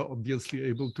that we are obviously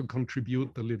able to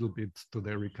contribute a little bit to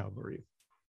their recovery.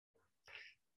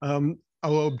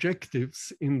 Our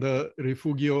objectives in the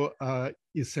Refugio are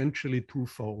essentially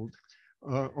twofold.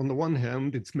 On the one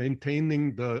hand, it's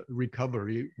maintaining the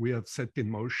recovery we have set in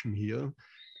motion here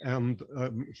and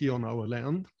here on our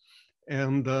land.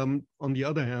 And on the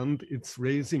other hand, it's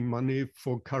raising money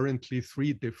for currently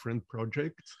 3 different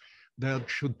projects that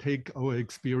should take our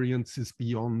experiences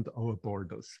beyond our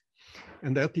borders.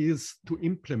 And that is to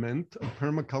implement a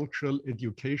permacultural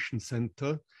education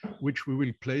center, which we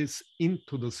will place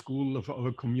into the school of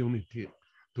our community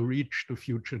to reach the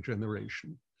future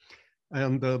generation.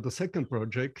 And the second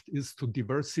project is to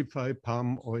diversify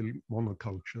palm oil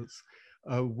monocultures.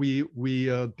 We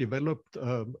developed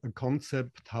a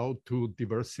concept how to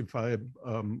diversify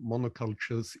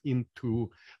monocultures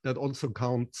into, that also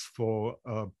counts for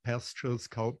pastures,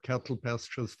 cattle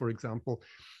pastures, for example,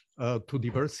 to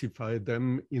diversify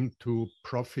them into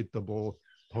profitable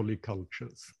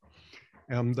polycultures.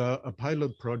 And a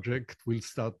pilot project will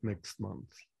start next month.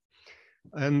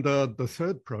 And the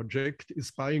third project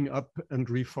is buying up and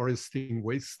reforesting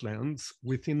wastelands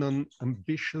within an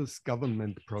ambitious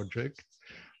government project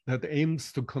that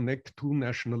aims to connect 2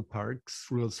 national parks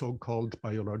through a so-called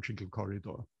biological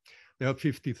corridor. There are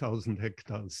 50,000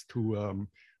 hectares to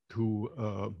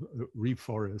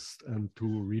reforest and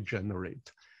to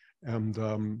regenerate.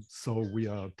 And so we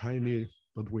are tiny,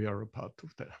 but we are a part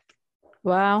of that.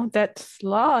 Wow, that's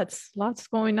lots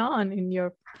going on in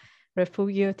your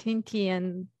Refugio Tinti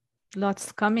and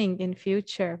lots coming in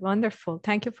future. Wonderful.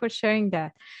 Thank you for sharing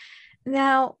that.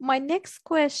 Now, my next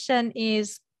question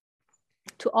is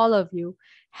to all of you.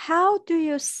 How do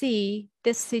you see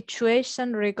the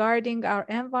situation regarding our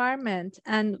environment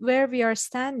and where we are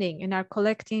standing in our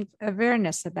collective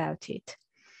awareness about it?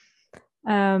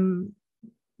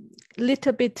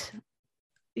 Little bit,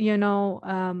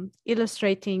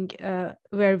 illustrating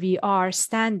where we are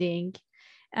standing.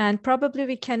 And probably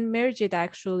we can merge it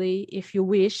actually, if you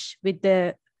wish, with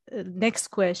the next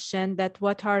question, that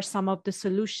what are some of the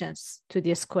solutions to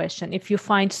this question, if you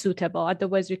find suitable.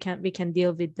 Otherwise, we can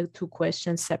deal with the 2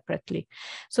 questions separately.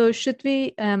 So should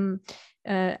we,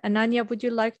 Ananya, would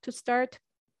you like to start?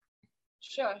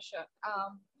 Sure.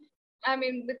 I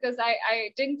mean, because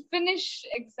I didn't finish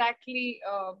exactly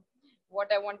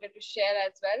what I wanted to share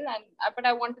as well, but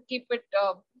I want to keep it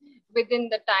within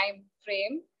the time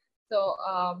frame. So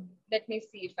let me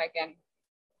see if I can.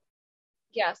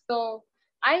 Yeah, so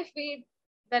I feel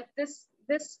that this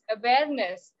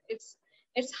awareness, it's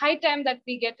high time that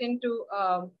we get into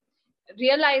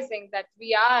realizing that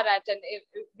we are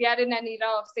in an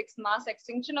era of 6 mass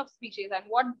extinction of species. And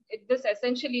what this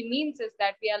essentially means is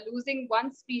that we are losing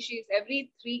one species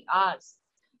every 3 hours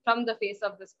from the face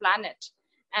of this planet.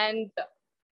 And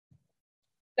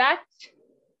that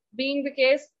being the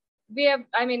case,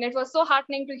 it was so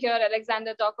heartening to hear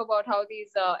Alexander talk about how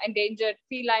these endangered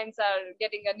felines are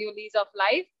getting a new lease of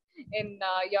life in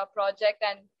your project.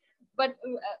 But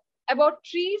about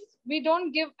trees, we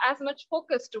don't give as much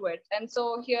focus to it. And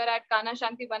so here at Kanha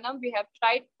Shanti Vanam, we have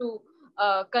tried to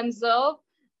conserve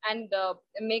and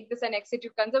make this an ex situ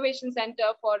conservation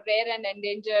center for rare and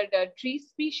endangered tree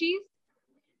species.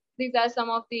 These are some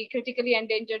of the critically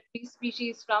endangered tree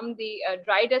species from the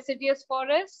dry deciduous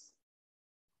forests.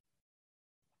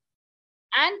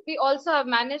 And we also have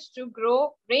managed to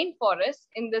grow rainforests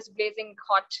in this blazing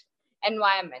hot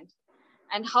environment.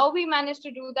 And how we managed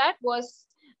to do that was,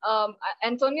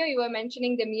 Antonio, you were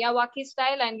mentioning the Miyawaki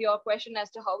style and your question as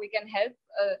to how we can help.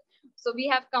 So we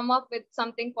have come up with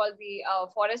something called the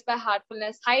Forest by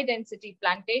Heartfulness High Density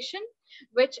Plantation,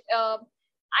 which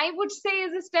I would say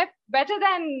is a step better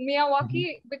than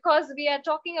Miyawaki, because we are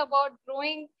talking about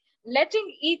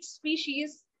letting each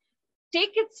species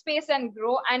take its space and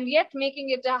grow, and yet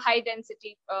making it a high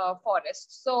density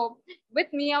forest. So with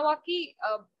Miyawaki,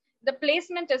 the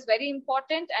placement is very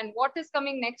important, and what is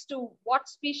coming next to what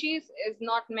species is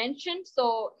not mentioned.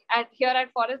 So here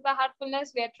at Forest by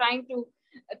Heartfulness, we are trying to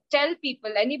tell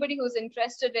people, anybody who's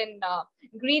interested in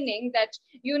greening, that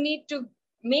you need to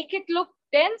make it look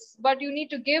dense, but you need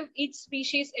to give each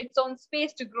species its own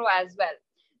space to grow as well.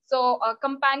 So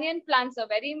companion plants are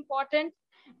very important.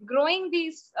 Growing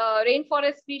these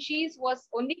rainforest species was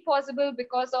only possible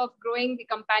because of growing the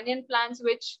companion plants,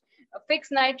 which fix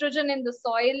nitrogen in the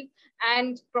soil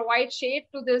and provide shade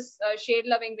to this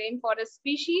shade-loving rainforest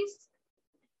species.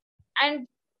 And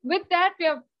with that, we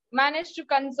have managed to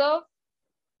conserve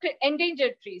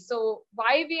endangered trees. So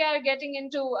why we are getting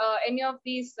into any of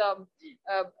these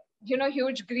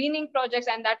huge greening projects,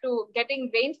 and that to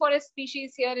getting rainforest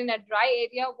species here in a dry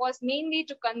area, was mainly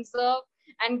to conserve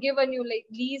and give a new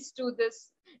lease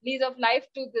of life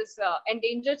to this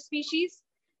endangered species.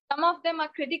 Some of them are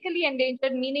critically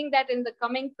endangered, meaning that in the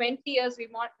coming 20 years, we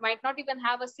might not even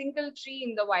have a single tree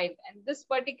in the wild. And this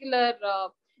particular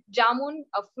jamun,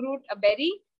 a fruit, a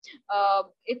berry,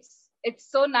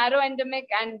 it's so narrow endemic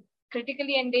and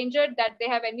critically endangered that they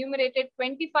have enumerated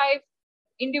 25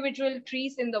 individual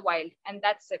trees in the wild, and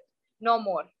that's it, no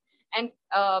more. And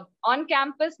on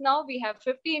campus now, we have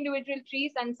 50 individual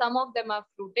trees, and some of them are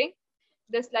fruiting.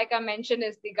 This, like I mentioned,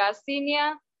 is the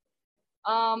Garcinia.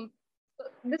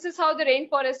 This is how the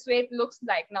rainforest suite looks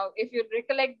like. Now, if you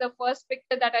recollect the first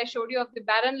picture that I showed you of the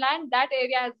barren land, that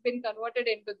area has been converted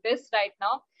into this right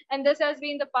now. And this has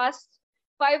been the past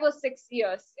 5 or 6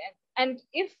 years. And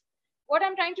if what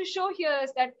I'm trying to show here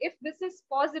is that if this is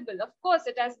possible, of course,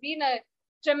 it has been a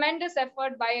tremendous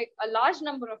effort by a large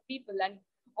number of people, and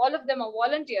all of them are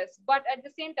volunteers. But at the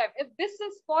same time, if this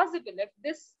is possible, if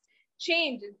this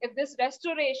change, if this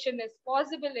restoration is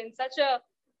possible in such a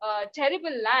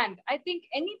terrible land, I think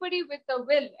anybody with a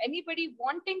will, anybody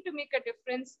wanting to make a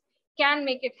difference can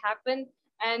make it happen.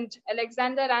 And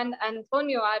Alexander and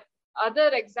Antonio are other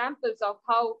examples of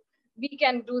how we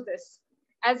can do this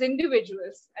as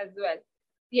individuals as well.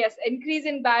 Yes, increase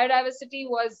in biodiversity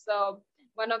was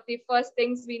one of the first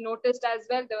things we noticed as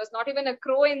well. There was not even a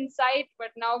crow in sight, but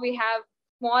now we have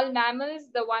small mammals.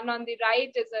 The one on the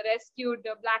right is a rescued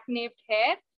black-naped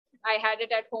hare. I had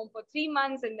it at home for 3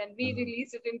 months, and then we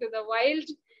released it into the wild.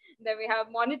 Then we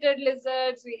have monitored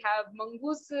lizards, we have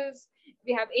mongooses,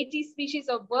 we have 80 species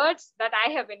of birds that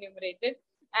I have enumerated,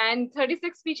 and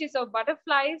 36 species of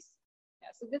butterflies.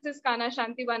 Yeah, so this is Kanha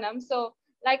Shanti Vanam. So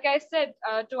like I said,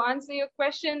 to answer your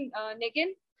question, Negin,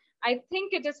 I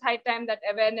think it is high time that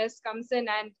awareness comes in,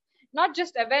 and not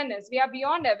just awareness, we are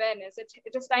beyond awareness.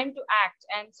 It is time to act.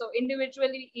 And so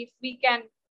individually, if we can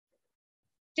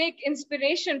take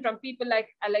inspiration from people like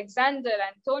Alexander,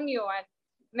 Antonio, and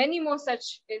many more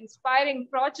such inspiring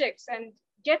projects, and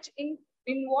get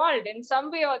involved in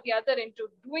some way or the other into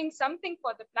doing something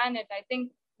for the planet, I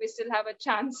think we still have a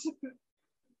chance.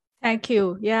 Thank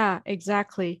you. Yeah,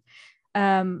 exactly.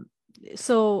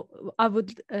 So I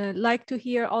would like to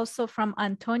hear also from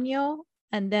Antonio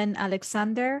and then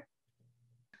Alexander.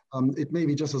 It may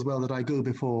be just as well that I go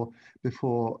before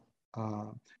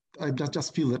I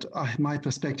just feel that my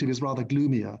perspective is rather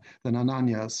gloomier than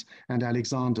Ananya's and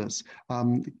Alexander's.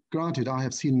 Granted, I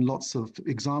have seen lots of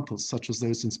examples, such as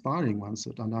those inspiring ones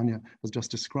that Ananya has just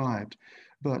described,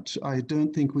 but I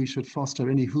don't think we should foster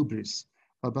any hubris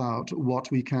about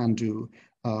what we can do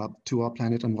to our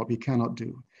planet and what we cannot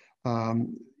do.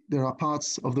 There are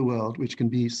parts of the world which can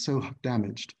be so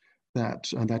damaged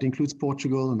that, and that includes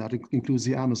Portugal and that includes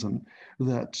the Amazon,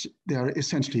 that they are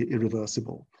essentially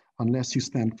irreversible. Unless you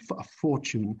spend a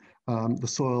fortune, the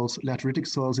soils, lateritic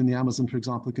soils in the Amazon, for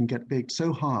example, can get baked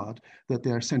so hard that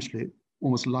they're essentially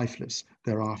almost lifeless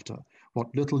thereafter.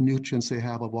 What little nutrients they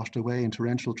have are washed away in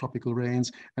torrential tropical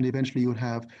rains, and eventually you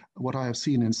have what I have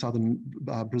seen in southern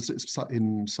Brazil,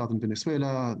 in southern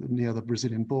Venezuela, near the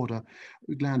Brazilian border,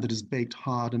 land that is baked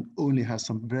hard and only has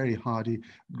some very hardy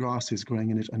grasses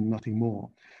growing in it and nothing more.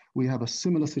 We have a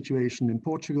similar situation in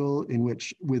Portugal, in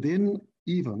which within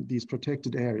even these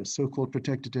protected areas, so-called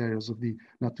protected areas of the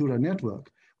Natura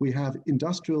network, we have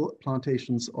industrial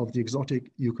plantations of the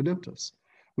exotic eucalyptus,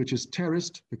 which is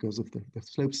terraced because of the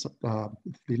slopes,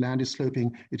 the land is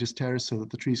sloping, it is terraced so that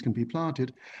the trees can be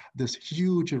planted. This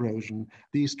huge erosion,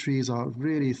 these trees are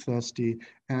really thirsty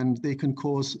and they can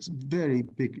cause very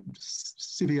big,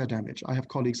 severe damage. I have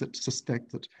colleagues that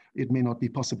suspect that it may not be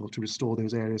possible to restore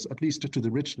those areas, at least to the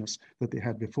richness that they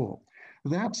had before.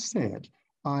 That said,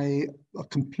 I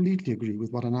completely agree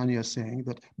with what Ananya is saying,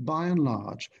 that by and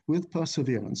large, with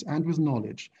perseverance and with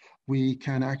knowledge, we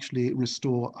can actually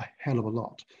restore a hell of a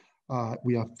lot.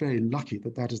 We are very lucky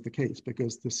that that is the case,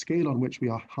 because the scale on which we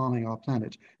are harming our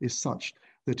planet is such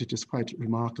that it is quite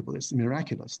remarkable. It's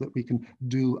miraculous that we can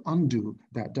undo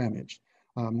that damage.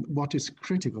 What is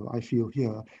critical, I feel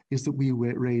here, is that we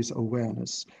raise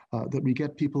awareness, that we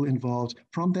get people involved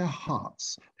from their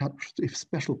hearts, that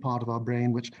special part of our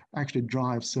brain which actually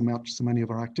drives so many of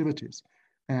our activities,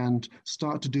 and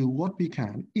start to do what we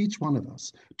can, each one of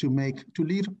us, to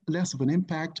leave less of an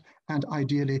impact and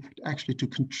ideally actually to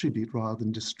contribute rather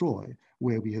than destroy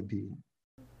where we have been.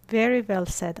 Very well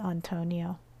said,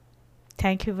 Antonio.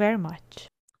 Thank you very much.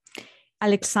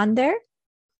 Alexander?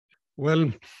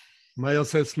 Well, my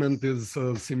assessment is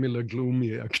similar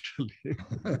gloomy, actually.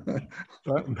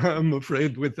 I'm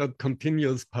afraid with that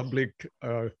continuous public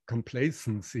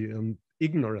complacency and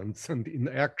ignorance and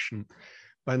inaction,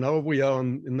 by now we are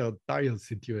in a dire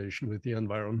situation with the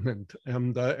environment.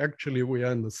 And actually we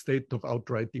are in a state of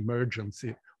outright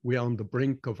emergency. We are on the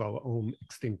brink of our own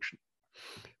extinction.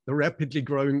 The rapidly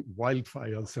growing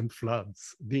wildfires and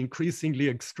floods, the increasingly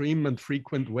extreme and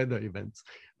frequent weather events,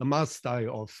 the mass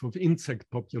die-off of insect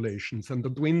populations and the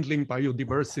dwindling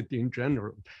biodiversity in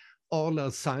general, all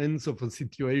are signs of a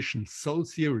situation so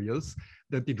serious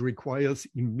that it requires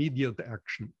immediate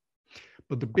action.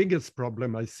 But the biggest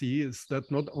problem I see is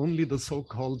that not only the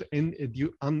so-called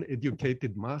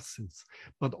uneducated masses,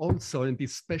 but also and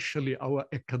especially our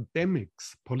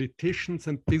academics, politicians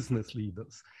and business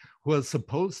leaders who are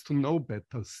supposed to know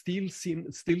better still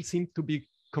seem to be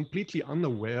completely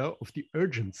unaware of the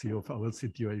urgency of our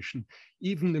situation,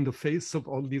 even in the face of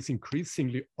all these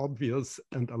increasingly obvious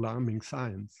and alarming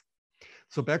signs.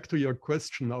 So back to your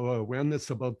question, our awareness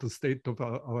about the state of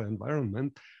our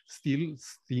environment still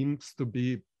seems to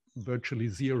be virtually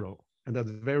zero, and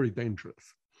that's very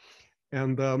dangerous.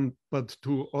 And but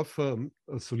to offer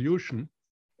a solution,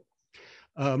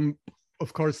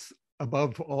 of course,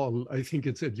 above all, I think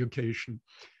it's education.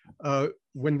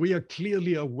 When we are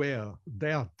clearly aware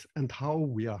that and how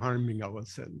we are harming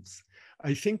ourselves,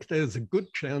 I think there's a good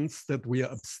chance that we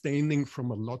are abstaining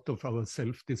from a lot of our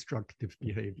self-destructive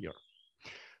behavior.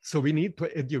 So we need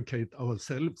to educate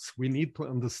ourselves. We need to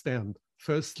understand,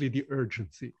 firstly, the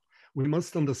urgency. We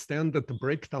must understand that the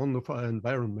breakdown of our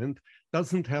environment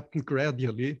doesn't happen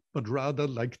gradually, but rather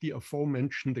like the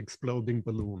aforementioned exploding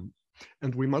balloon.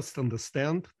 And we must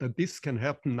understand that this can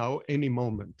happen now any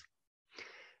moment.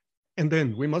 And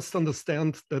then we must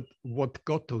understand that what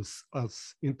got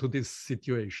us into this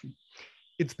situation.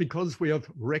 It's because we have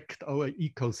wrecked our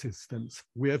ecosystems.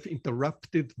 We have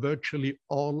interrupted virtually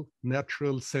all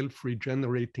natural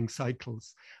self-regenerating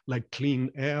cycles, like clean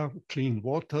air, clean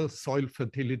water, soil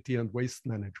fertility, and waste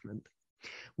management.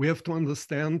 We have to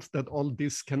understand that all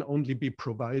this can only be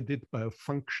provided by a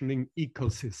functioning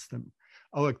ecosystem.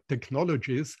 Our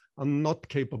technologies are not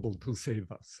capable to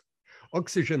save us.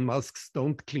 Oxygen masks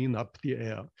don't clean up the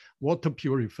air. Water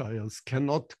purifiers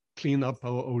cannot clean up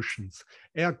our oceans.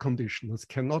 Air conditioners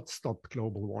cannot stop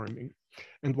global warming.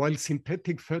 And while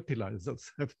synthetic fertilizers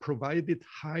have provided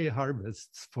high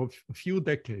harvests for a few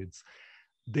decades,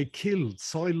 they killed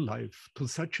soil life to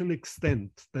such an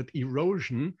extent that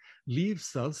erosion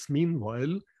leaves us,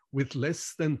 meanwhile, with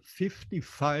less than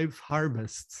 55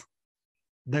 harvests.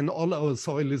 Then all our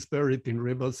soil is buried in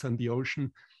rivers and the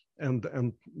ocean,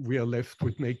 and we are left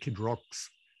with naked rocks,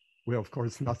 where, of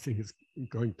course, nothing is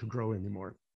going to grow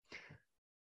anymore.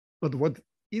 But what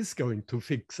is going to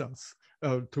fix us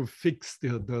to fix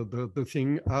the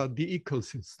thing are the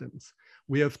ecosystems.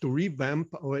 We have to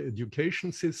revamp our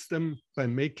education system by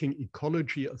making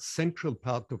ecology a central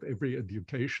part of every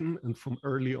education and from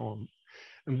early on.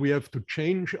 And we have to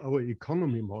change our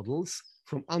economy models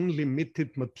from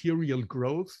unlimited material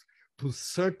growth to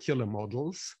circular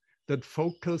models that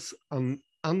focus on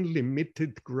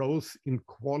unlimited growth in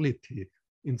quality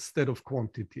instead of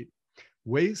quantity.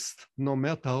 Waste, no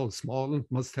matter how small,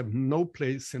 must have no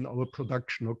place in our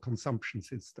production or consumption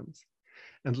systems.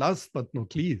 And last but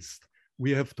not least,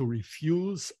 we have to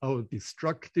refuse our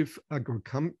destructive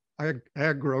agrochemical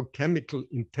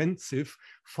intensive,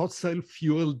 fossil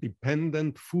fuel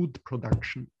dependent food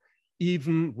production,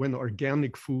 even when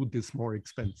organic food is more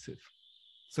expensive.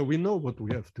 So we know what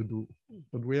we have to do,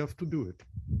 but we have to do it.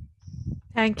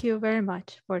 Thank you very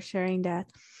much for sharing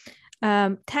that.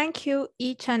 Thank you,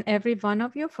 each and every one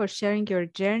of you, for sharing your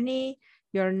journey,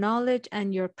 your knowledge,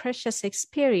 and your precious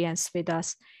experience with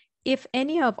us. If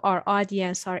any of our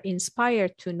audience are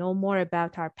inspired to know more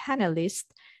about our panelists,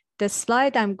 the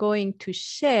slide I'm going to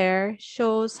share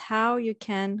shows how you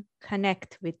can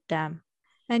connect with them.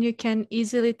 And you can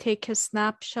easily take a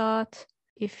snapshot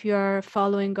if you're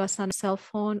following us on a cell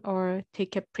phone, or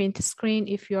take a print screen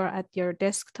if you're at your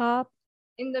desktop.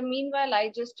 In the meanwhile, I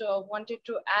just wanted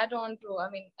to add on to,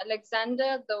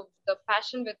 Alexander, the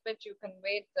passion with which you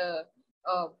conveyed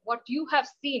what you have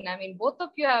seen. Both of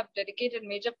you have dedicated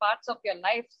major parts of your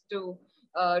lives to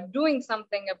doing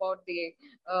something about the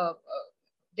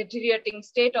deteriorating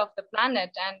state of the planet,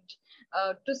 and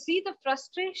to see the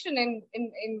frustration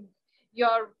in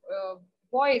your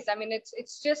voice.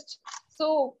 It's just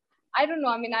so, I don't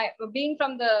know. Being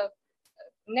from the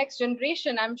next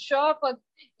generation, I'm sure for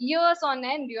years on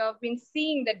end you have been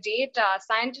seeing the data,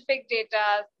 scientific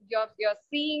data. You're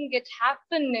seeing it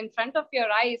happen in front of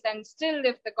your eyes, and still,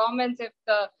 if the governments,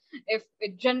 if the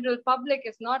general public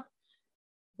is not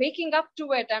waking up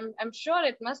to it, I'm sure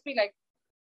it must be like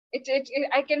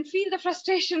I can feel the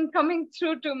frustration coming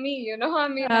through to me.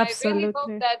 Absolutely. I really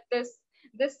hope that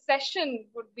this session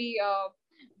would be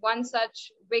one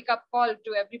such wake-up call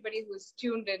to everybody who's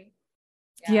tuned in.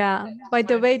 Yeah. By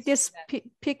the way, this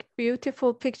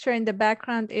beautiful picture in the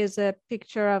background is a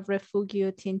picture of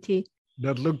Refugio Tinti.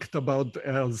 That looked about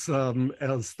as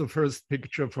the first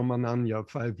picture from Ananya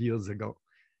 5 years ago.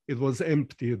 It was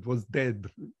empty, it was dead.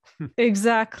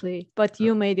 Exactly, but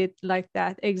you made it like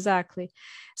that, exactly.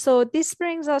 So this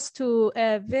brings us to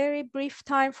a very brief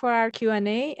time for our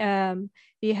Q&A.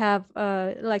 We have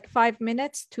like 5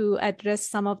 minutes to address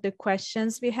some of the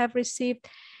questions we have received.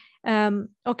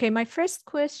 Okay, my first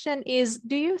question is,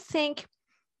 do you think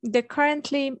the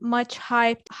currently much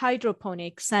hyped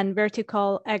hydroponics and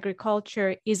vertical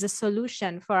agriculture is a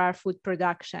solution for our food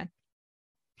production?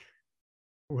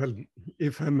 Well,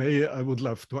 if I may, I would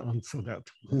love to answer that.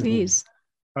 Please.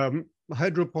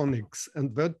 Hydroponics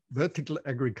and vertical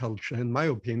agriculture, in my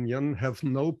opinion, have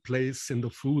no place in the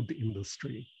food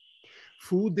industry.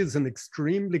 Food is an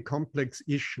extremely complex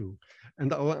issue,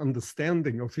 and our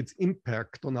understanding of its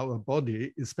impact on our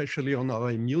body, especially on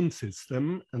our immune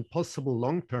system and possible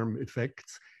long-term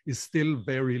effects, is still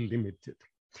very limited.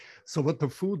 So what the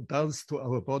food does to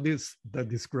our bodies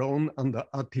that is grown under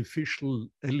artificial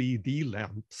LED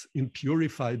lamps in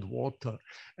purified water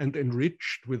and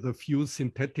enriched with a few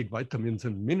synthetic vitamins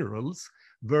and minerals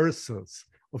versus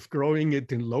of growing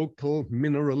it in local,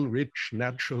 mineral-rich,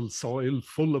 natural soil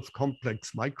full of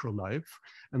complex microlife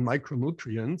and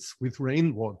micronutrients with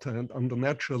rainwater and under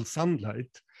natural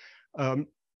sunlight,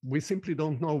 we simply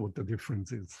don't know what the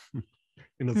difference is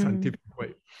in a scientific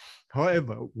way.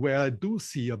 However, where I do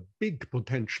see a big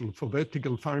potential for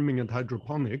vertical farming and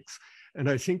hydroponics, and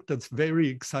I think that's very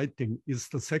exciting, is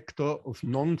the sector of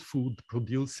non-food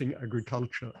producing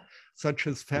agriculture, such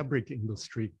as fabric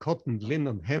industry, cotton,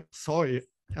 linen, hemp, soy,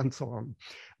 and so on.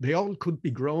 They all could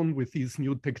be grown with these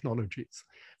new technologies.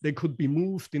 They could be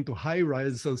moved into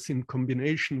high-risers in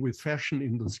combination with fashion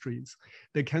industries.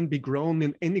 They can be grown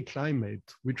in any climate,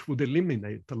 which would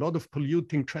eliminate a lot of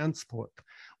polluting transport.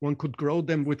 One could grow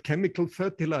them with chemical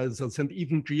fertilizers and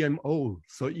even GMO,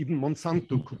 so even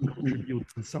Monsanto could contribute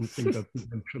to something that's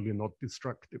eventually not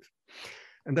destructive.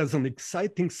 And as an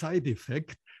exciting side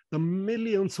effect, the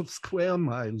millions of square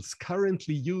miles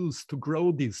currently used to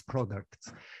grow these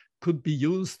products could be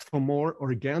used for more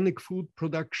organic food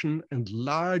production, and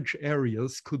large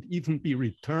areas could even be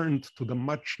returned to the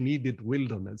much needed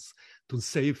wilderness to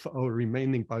save our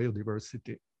remaining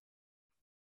biodiversity.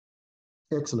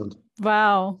 Excellent.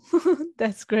 Wow,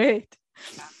 that's great.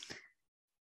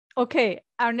 Okay,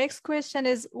 our next question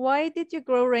is, why did you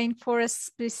grow rainforest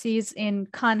species in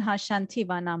Kanha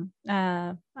Shantivanam?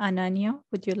 Ananya,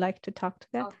 would you like to talk to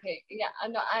that? Okay, yeah,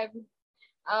 no,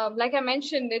 like I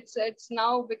mentioned, it's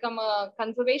now become a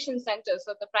conservation center.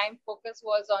 So the prime focus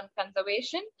was on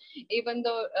conservation, even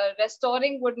though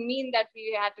restoring would mean that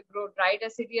we had to grow dry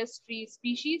deciduous tree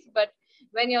species. But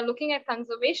when you're looking at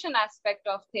conservation aspect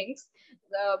of things,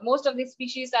 most of these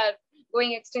species are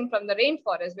going extinct from the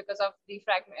rainforest because of the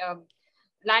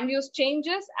land use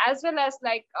changes, as well as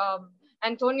like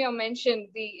Antonio mentioned,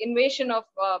 the invasion of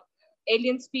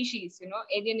alien species,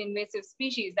 alien invasive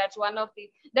species. That's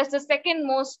the second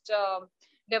most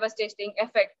devastating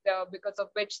effect because of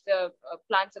which the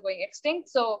plants are going extinct.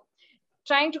 So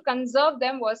trying to conserve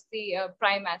them was the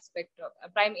prime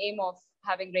aim of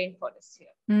having rainforests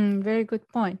here. Very good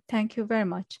point. Thank you very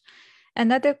much.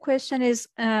 Another question is,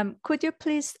 could you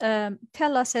please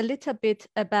tell us a little bit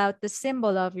about the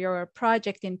symbol of your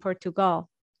project in Portugal?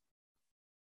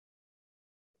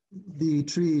 The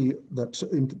tree that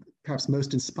perhaps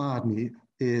most inspired me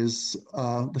is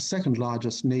the second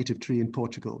largest native tree in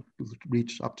Portugal. It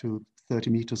reach up to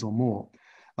 30 meters or more.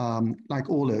 Like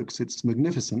all oaks, it's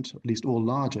magnificent, at least all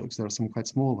large oaks. There are some quite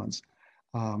small ones.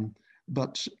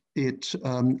 But it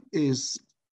is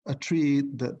a tree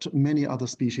that many other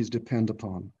species depend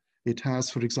upon. It has,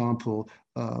 for example,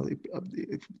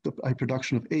 a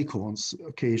production of acorns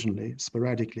occasionally,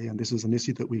 sporadically, and this is an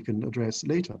issue that we can address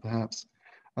later, perhaps.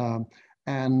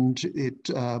 And it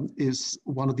is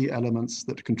one of the elements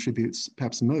that contributes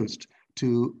perhaps most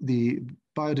to the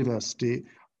biodiversity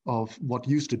of what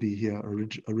used to be here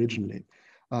originally.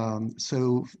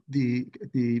 So the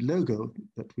logo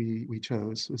that we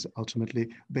chose was ultimately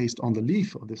based on the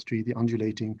leaf of this tree, the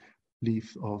undulating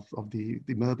leaf of the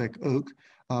Mirbeck oak,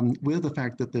 with the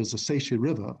fact that there's a Seiche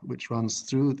River which runs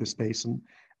through this basin,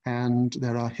 and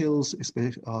there are hills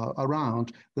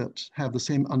around that have the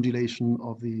same undulation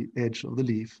of the edge of the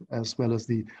leaf as well as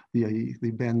the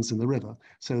bends in the river.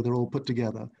 So they're all put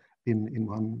together in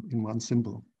one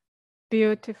symbol.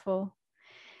 Beautiful.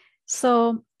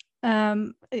 So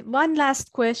one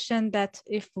last question that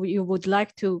if you would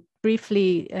like to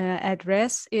briefly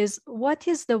address is, what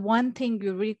is the one thing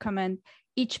you recommend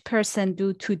each person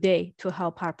do today to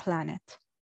help our planet?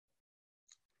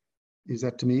 Is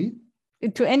that to me?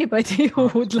 To anybody who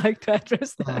would like to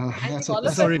address that.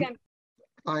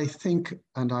 I think,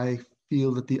 and I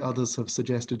feel that the others have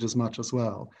suggested as much as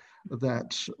well,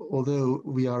 that although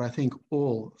we are, I think,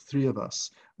 all three of us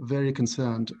very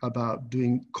concerned about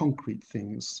doing concrete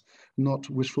things, not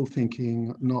wishful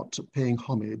thinking, not paying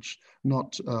homage,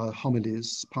 not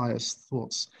homilies, pious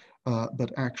thoughts,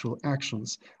 but actual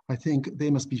actions, I think they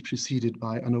must be preceded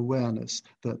by an awareness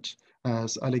that,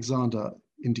 as Alexander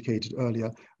indicated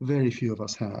earlier, very few of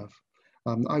us have.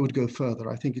 I would go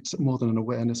further. I think it's more than an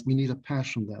awareness. We need a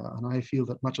passion there. And I feel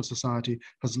that much of society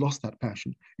has lost that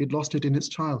passion. It lost it in its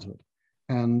childhood.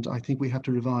 And I think we have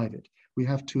to revive it. We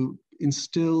have to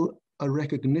instill a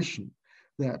recognition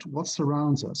that what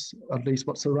surrounds us, at least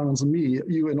what surrounds me,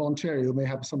 you in Ontario may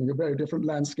have a very different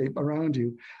landscape around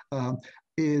you,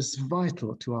 is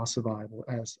vital to our survival,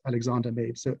 as Alexander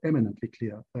made so eminently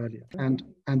clear earlier. And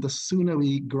the sooner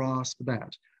we grasp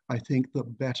that, I think the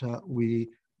better we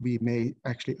may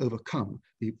actually overcome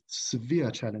the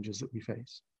severe challenges that we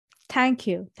face. Thank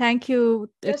you. Thank you,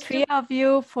 the three of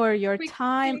you, for your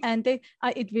time. And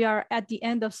we are at the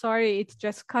end of, sorry, it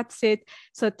just cuts it.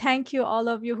 So thank you, all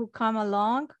of you who come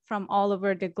along from all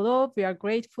over the globe. We are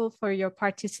grateful for your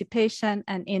participation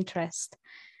and interest.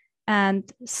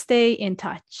 And stay in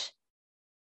touch.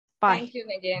 Bye. Thank you,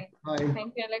 Negin. Bye.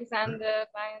 Thank you, Alexander.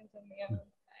 Bye, Antonio.